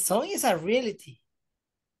the song is a reality.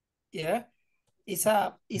 Yeah, it's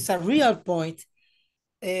a real point.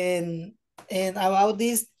 And about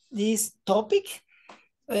this topic,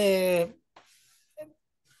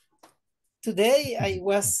 today I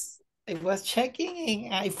was checking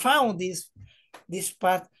and I found this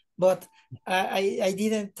part, but I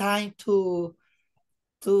didn't time to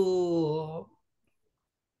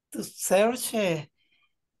search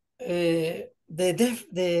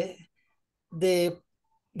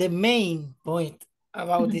the main point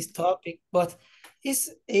about this topic, but it's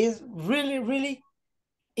really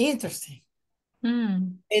interesting.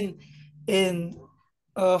 And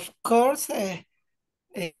of course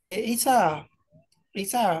it's a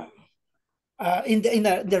in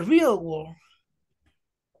the real world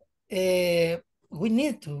we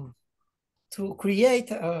need to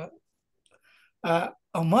create a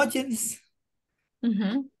homogeneous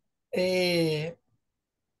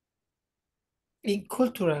in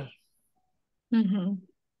cultural. I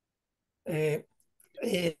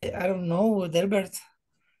don't know, Delbert.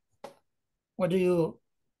 What do you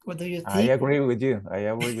think? I agree with you.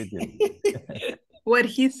 What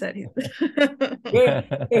he said. We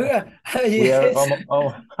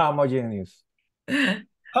are homogeneous.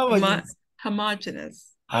 Homogeneous.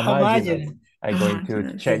 I'm going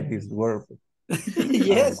to check this word.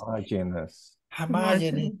 Yes. Homogeneous.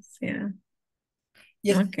 Yeah.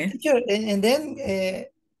 Yes. Okay. Teacher, and then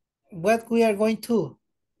what we are going to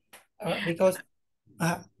because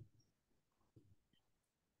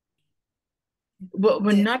well,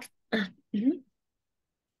 we're not.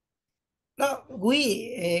 No,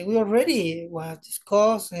 we already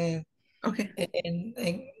discussed and okay, and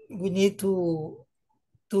we need to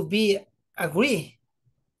be agree.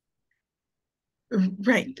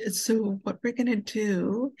 Right. So what we're gonna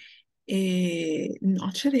do is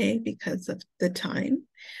not today because of the time,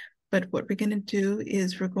 but what we're gonna do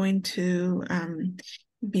is we're going to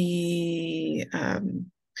be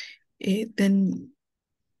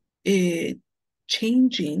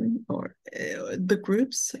changing or the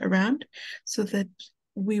groups around so that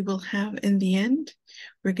we will have in the end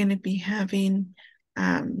we're going to be having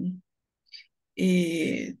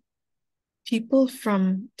people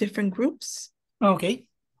from different groups. Okay.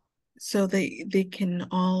 So they can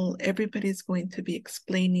everybody's going to be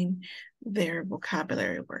explaining their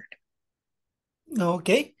vocabulary word.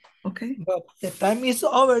 Okay. Okay. But the time is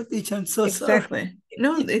over, teacher. I'm so exactly. sorry.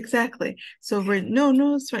 No, exactly. So we're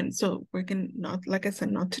it's fine. So we're gonna not, like I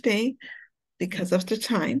said, not today because of the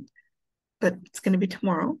time, but it's gonna be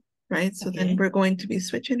tomorrow, right? So then we're going to be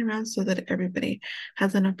switching around so that everybody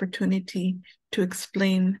has an opportunity to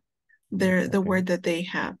explain the word that they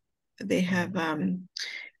have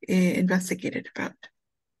investigated about.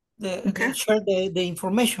 Share the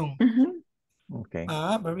information. Okay.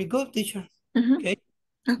 Very good, teacher.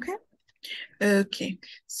 Okay.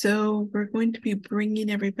 So we're going to be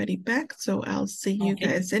bringing everybody back. So I'll see you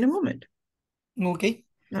guys in a moment. Okay.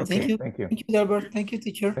 Okay. Thank you. Thank you. Thank you, Albert. Thank you,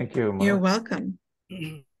 teacher. Thank you, You're Mark. welcome.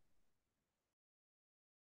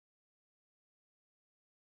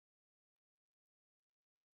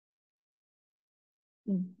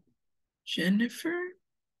 Jennifer?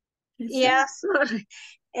 Yeah, sorry.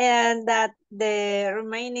 And that the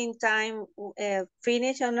remaining time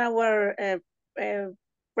finish on our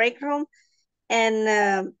break room,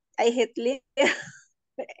 and I hit leave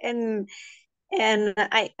and and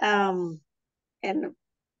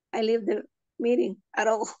I leave the meeting at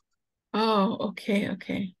all. Oh, okay,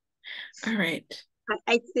 okay. All right.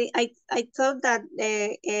 I think I thought that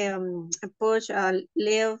push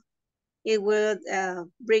leave, it would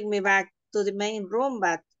bring me back to the main room,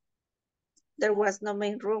 but there was no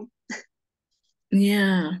main room.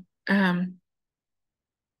 Yeah.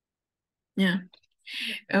 Yeah.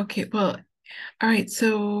 Okay, well, all right,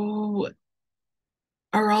 so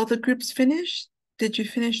are all the groups finished? Did you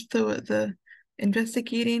finish the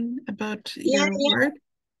investigating about Yeah, your word?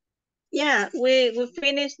 yeah, we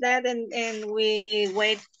finished that, and we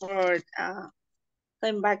wait for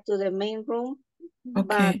going back to the main room.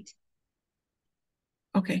 Okay.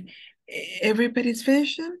 Okay. Everybody's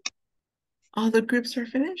finished then? All the groups are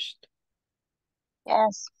finished?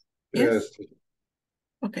 Yes. Yes.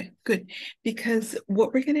 Okay, good. Because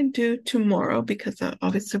what we're going to do tomorrow, because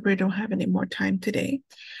obviously we don't have any more time today,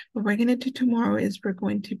 what we're going to do tomorrow is we're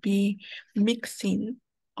going to be mixing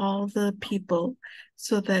all the people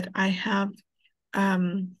so that I have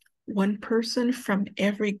one person from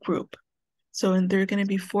every group. So there are going to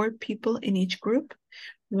be 4 people in each group,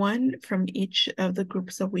 one from each of the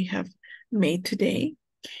groups that we have made today.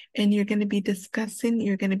 And you're going to be discussing,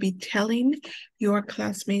 you're going to be telling your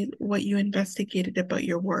classmate what you investigated about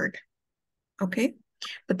your word. Okay?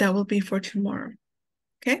 But that will be for tomorrow.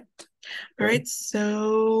 Okay? All right.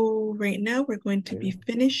 So right now we're going to be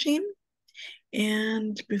finishing.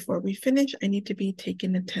 And before we finish, I need to be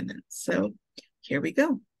taking attendance. So here we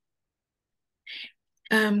go.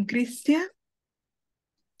 Cristia?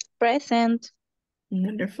 Present.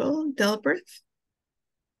 Wonderful. Delbert?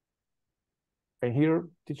 I'm here,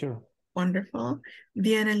 teacher. Wonderful.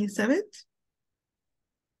 Diana Elizabeth?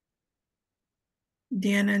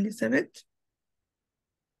 Diana Elizabeth?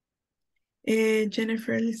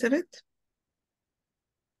 Jennifer Elizabeth?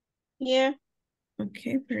 Yeah.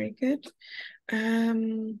 Okay, very good.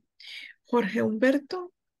 Jorge Humberto?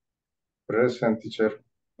 Present, teacher.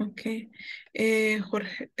 Okay.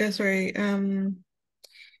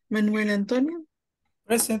 Manuel Antonio?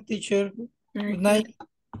 Present, teacher. Very Good night. good.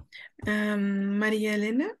 María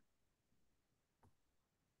Elena?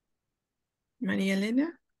 María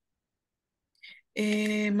Elena?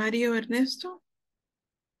 Mario Ernesto?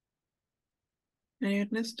 Mario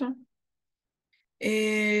Ernesto?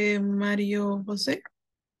 Mario José?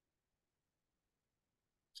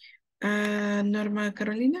 Norma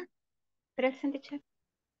Carolina? Present, teacher.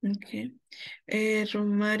 Okay.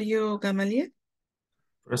 Romario Gamaliel?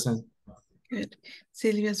 Present. Good.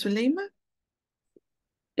 Silvia Zuleima?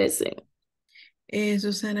 Present.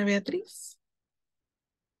 Susana Beatriz?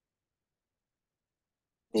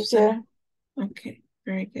 Teacher. Okay,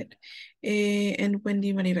 very good. And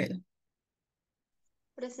Wendy Maribel?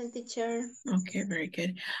 Present, teacher. Okay, very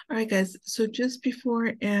good. All right, guys. So just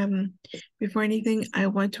before anything, I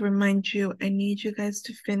want to remind you, I need you guys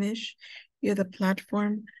to finish the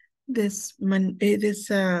platform this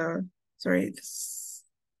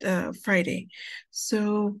Friday.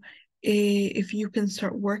 So if you can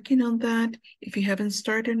start working on that, if you haven't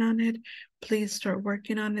started on it, please start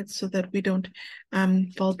working on it so that we don't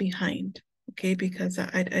fall behind. Okay, because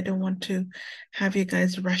I don't want to have you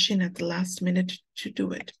guys rushing at the last minute to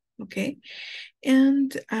do it. Okay,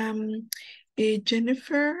 and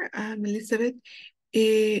Jennifer, Elizabeth,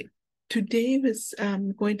 today was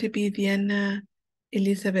going to be Diana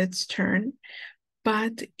Elizabeth's turn,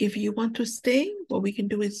 but if you want to stay, what we can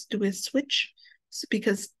do is do a switch.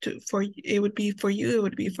 Because it would be for you, it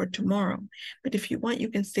would be for tomorrow. But if you want, you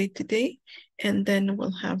can stay today, and then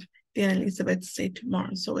we'll have Diana Elizabeth stay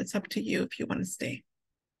tomorrow. So it's up to you if you want to stay.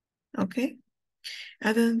 Okay.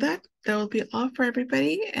 Other than that, that will be all for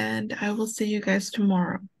everybody, and I will see you guys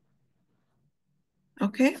tomorrow.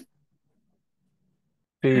 Okay?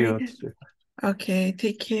 See you. Right. Okay,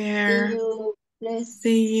 take care. See you.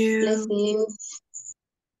 See you. Blessings.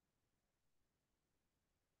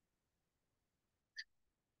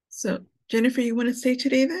 So, Jennifer, you want to stay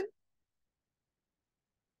today then?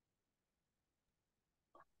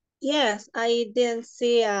 Yes, I didn't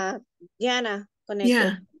see Diana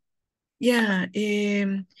connected. Yeah.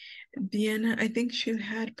 Diana, I think she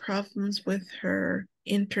had problems with her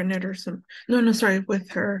internet or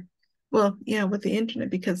with her Well, yeah, with the internet,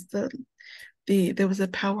 because there was a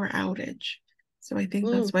power outage. So I think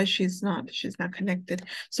that's why she's not connected.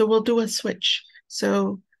 So we'll do a switch.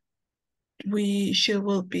 So she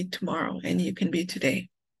will be tomorrow and you can be today.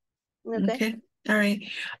 Okay. All right.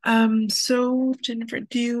 So Jennifer,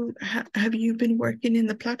 have you been working in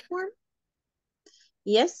the platform?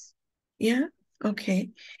 Yes. Yeah. Okay.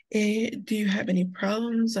 Do you have any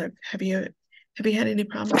problems? Or have you had any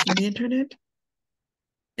problems with the internet?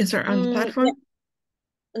 Is there on the platform?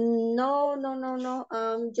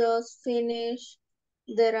 No. Just finished.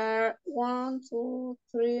 There are 1, 2,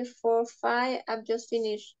 3, 4, 5. I've just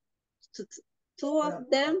finished two of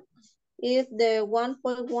them. Is the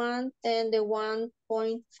 1.1 and the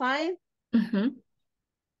 1.5.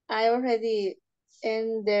 I already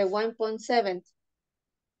in the 1.7.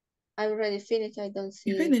 I already finished. I don't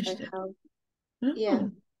see You finished if I it. have. Oh. Yeah.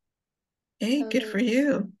 Hey, good for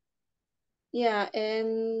you. Yeah,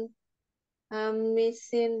 and I'm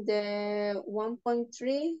missing the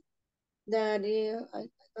 1.3. That is, I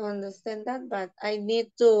don't understand that, but I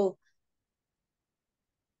need to.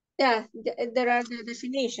 Yeah, there are the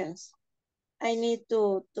definitions. I need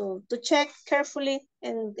to check carefully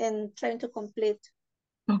and trying to complete.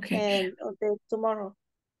 Okay. And tomorrow.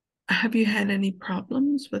 Have you had any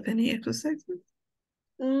problems with any exercises?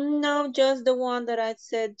 No, just the one that I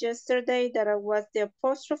said yesterday that I was the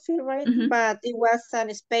apostrophe, right? But it was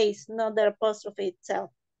an space, not the apostrophe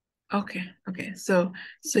itself. Okay. So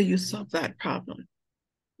you solved that problem.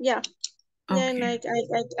 Yeah. Okay. And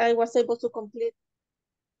I was able to complete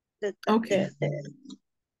the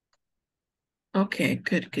Okay,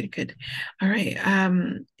 good. All right.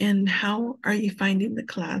 And how are you finding the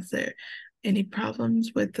class there? Any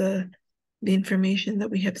problems with the information that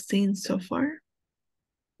we have seen so far?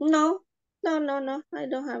 No. I don't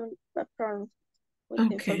have a problem with the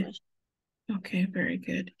information. Okay, very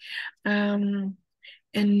good. And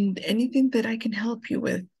anything that I can help you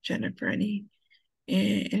with, Jennifer?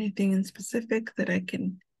 Anything in specific that I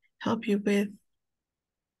can help you with,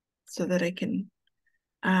 so that I can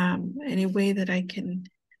any way that I can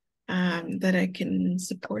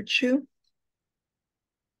support you?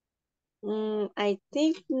 I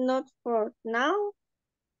think not for now.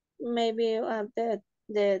 Maybe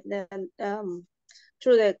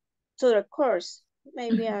through the course,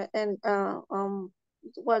 maybe and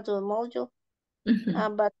what the module,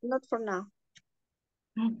 but not for now.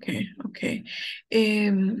 Okay.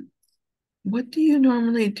 What do you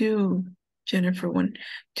normally do, Jennifer,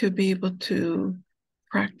 to be able to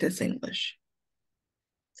practice English?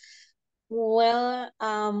 Well,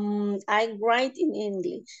 I write in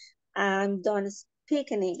English and don't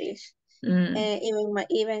speak in English.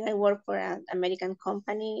 Even I work for an American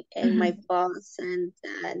company, and my boss and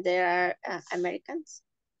there are Americans,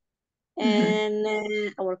 and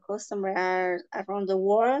our customers are around the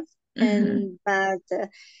world. But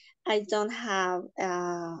I don't have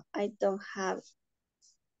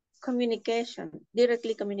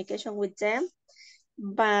directly communication with them,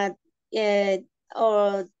 but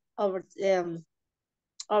or over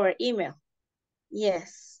email.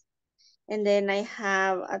 Yes. And then I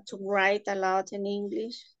have to write a lot in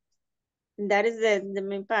English. That is the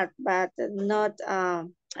main part, but not, I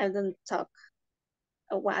don't talk,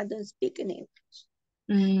 I don't speak in English.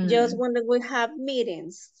 Just when we have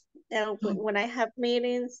meetings. When I have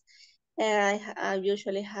meetings, I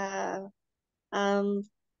usually have 3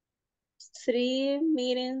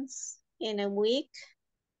 meetings in a week.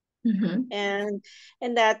 And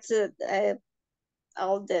that's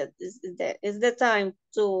all that is the time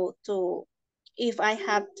to if I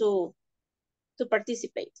have to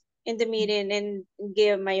participate in the meeting and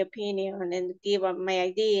give my opinion and give my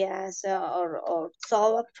ideas, or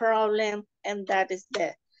solve a problem, and that is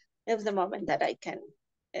the moment that I can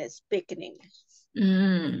speak in English.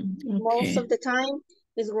 Most of the time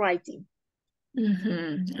is writing.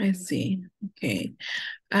 I see. Okay.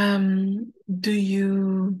 Do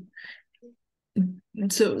you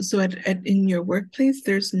so in your workplace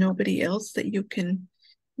there's nobody else that you can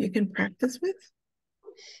practice with?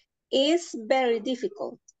 It's very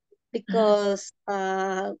difficult because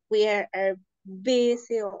we are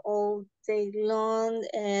busy all day long,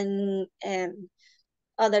 and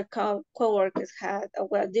other co-workers have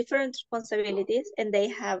different responsibilities, and they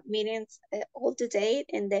have meetings all the day,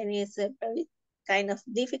 and then it's very kind of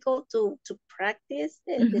difficult to practice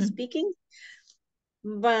the speaking.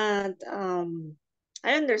 But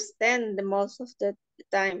I understand the most of the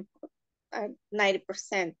time,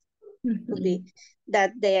 90% would be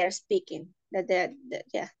that they are speaking, that they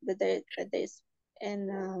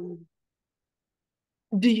and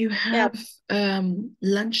do you have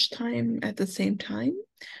lunchtime at the same time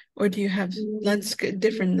Or do you have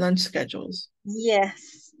different lunch schedules?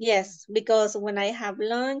 Yes, because when I have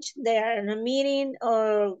lunch, they are in a meeting,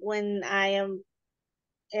 or when I am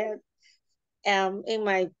in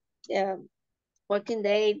my working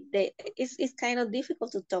day, it's kind of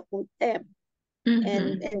difficult to talk with them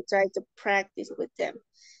and try to practice with them.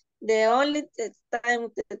 The only time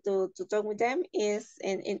to talk with them is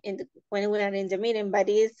when we are in the meeting, but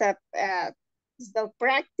it's a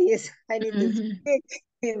practice. I need to speak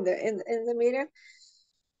in the meeting.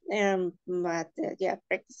 But yeah,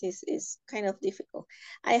 practice is kind of difficult.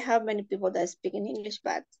 I have many people that speak in English,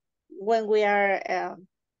 but when we are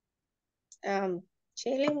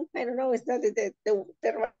chilling, I don't know, it's not the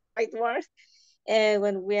right word.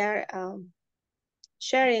 When we are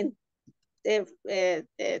sharing the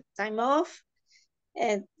time off,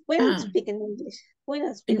 and we don't speak in English. We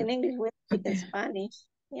don't speak in English. We speak in Spanish.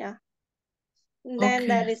 Yeah. Then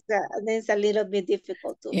that is a little bit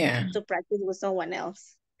difficult to practice with someone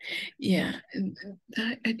else. Yeah,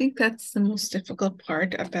 I think that's the most difficult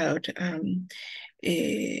part about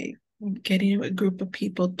getting a group of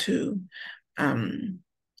people to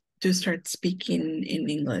start speaking in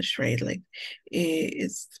English, right? Like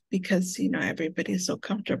it's because, you know, everybody's so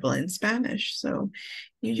comfortable in Spanish. So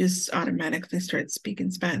you just automatically start speaking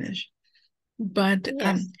Spanish. But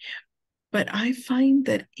but I find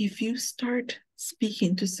that if you start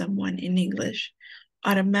speaking to someone in English,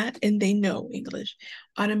 and they know English,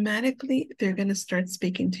 automatically they're going to start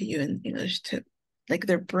speaking to you in English too. Like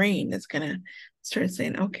their brain is going to start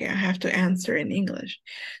saying, okay, I have to answer in English.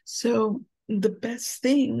 So the best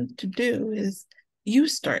thing to do is you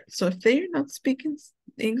start. So if they're not speaking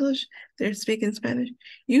English, they're speaking Spanish,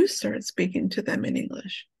 you start speaking to them in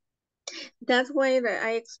English. That's why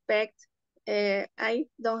I expect, I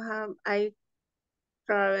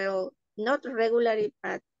travel not regularly,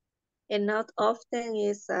 but not often,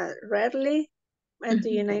 is rarely to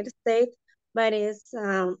United States, but it's,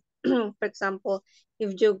 for example,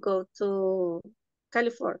 if you go to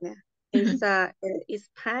California, it's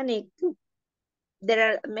Hispanic. There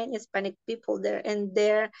are many Hispanic people there, and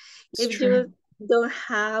if you don't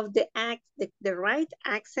have the right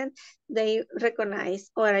accent, they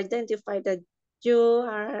recognize or identify that you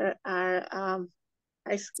are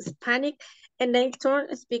Hispanic, and they turn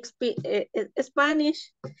and speak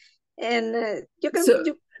Spanish, and you cannot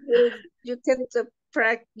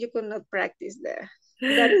practice there.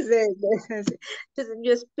 That is it.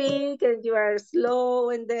 You speak and you are slow,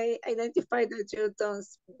 and they identify that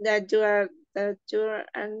you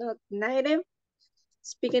are not native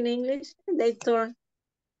speaking English, and they turn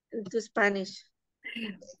into Spanish.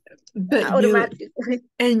 But automatically.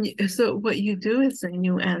 And so what you do is then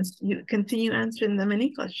you continue answering them in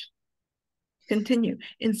English. Continue,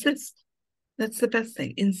 insist. That's the best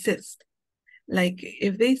thing. Insist. Like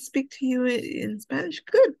if they speak to you in Spanish,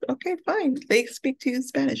 good. Okay, fine. They speak to you in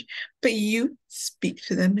Spanish, but you speak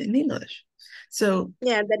to them in English. So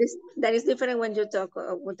yeah, that is different when you talk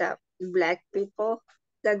with Black people,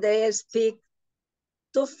 that they speak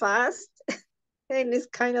too fast, and it's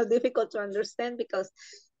kind of difficult to understand because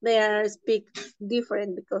they speak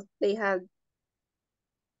different, because they have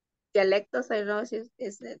dialectos. I don't know if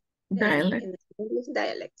it's dialect. In English,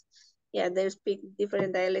 dialects. Yeah, they speak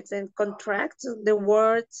different dialects and contract the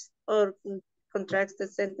words or contracts the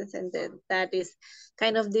sentence, and then that is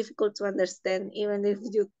kind of difficult to understand even if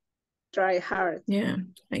you try hard. Yeah,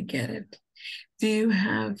 I get it. Do you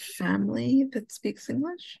have family that speaks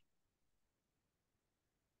English?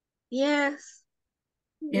 Yes.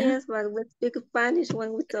 Yeah. Yes, but we speak Spanish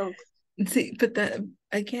when we talk. See, but that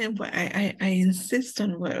again, I insist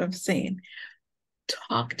on what I'm saying.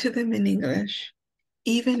 Talk to them in English,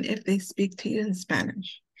 even if they speak to you in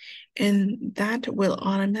Spanish. And that will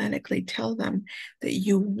automatically tell them that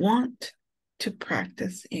you want to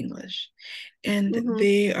practice English. And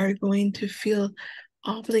they are going to feel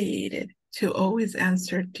obligated to always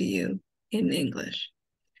answer to you in English.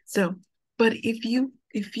 So, but if you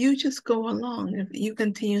just go along, if you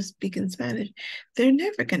continue speaking Spanish, they're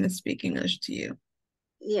never going to speak English to you.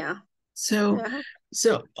 Yeah. So,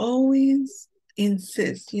 so always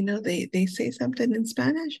insist, you know, they say something in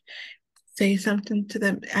Spanish, say something to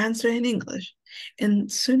them, answer in English. And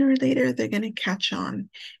sooner or later, they're going to catch on,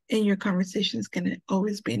 and your conversation is going to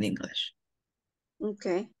always be in English.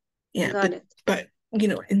 Okay. Yeah. Got it. But, you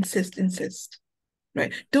know, insist.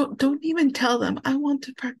 Right. Don't even tell them, I want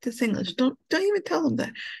to practice English. Don't even tell them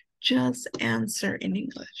that. Just answer in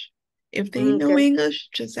English. If they know English,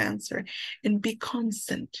 just answer and be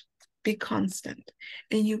constant. Be constant.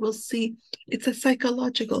 And you will see it's a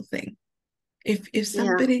psychological thing. If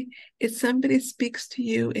somebody speaks to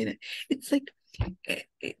you it's like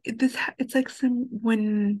it's like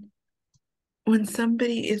when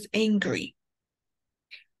somebody is angry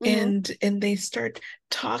and they start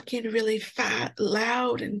talking really fast,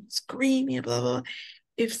 loud and screaming, blah, blah, blah.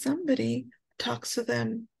 If somebody talks to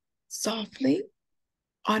them softly,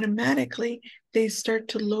 automatically they start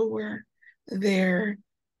to lower their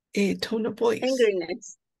tone of voice.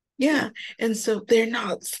 Angriness. Yeah. And so they're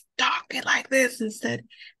not talking like this. Instead,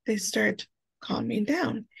 they start calming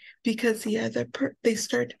down because they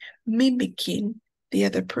start mimicking the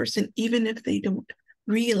other person, even if they don't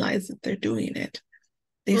realize that they're doing it.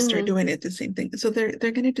 They start doing it the same thing. So they're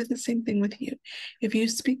going to do the same thing with you. If you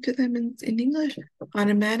speak to them in English,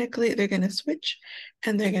 automatically they're going to switch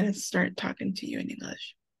and they're going to start talking to you in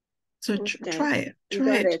English. So try it.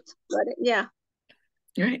 Got it. Yeah.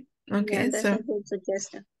 Right. Okay. Yeah, that's a good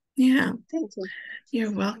suggestion. Yeah. Thank you.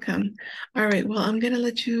 You're welcome. All right. Well, I'm going to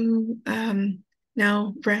let you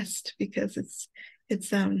now rest because it's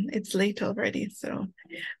late already. So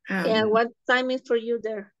yeah, what time is for you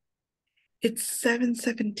there? It's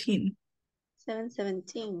 7:17.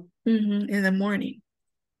 7:17. In the morning.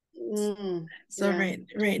 So yeah.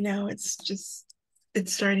 right now it's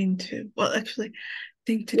starting to, well, actually, I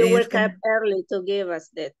think today you wake up early to give us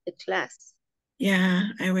the class. Yeah,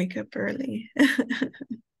 I wake up early.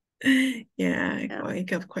 Yeah, I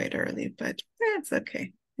wake up quite early, but it's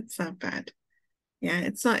okay. It's not bad. Yeah,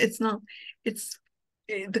 it's the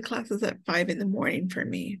class is at 5 in the morning for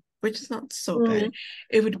me, which is not so bad.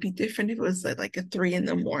 It would be different if it was like a 3 in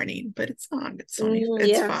the morning, but it's not. It's only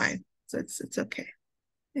it's 5. So it's okay.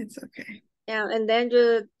 It's okay. Yeah, and then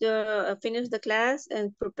you finish the class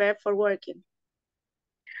and prepare for working.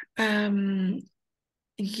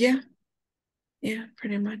 Yeah. Yeah,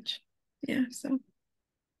 pretty much. Yeah, so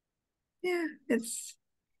yeah, it's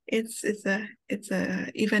a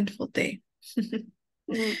eventful day.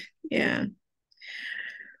 Yeah.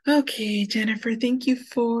 Okay, Jennifer, thank you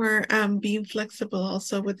for being flexible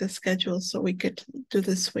also with the schedule so we could do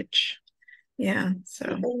the switch. Yeah, so.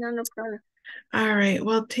 Okay, no problem. All right,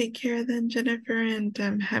 well, take care then, Jennifer, and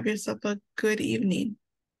have yourself a good evening.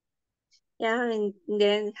 Yeah, and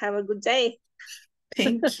then have a good day.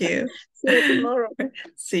 Thank you. See you tomorrow.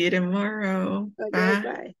 See you tomorrow. Okay,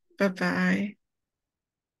 bye. Bye-bye.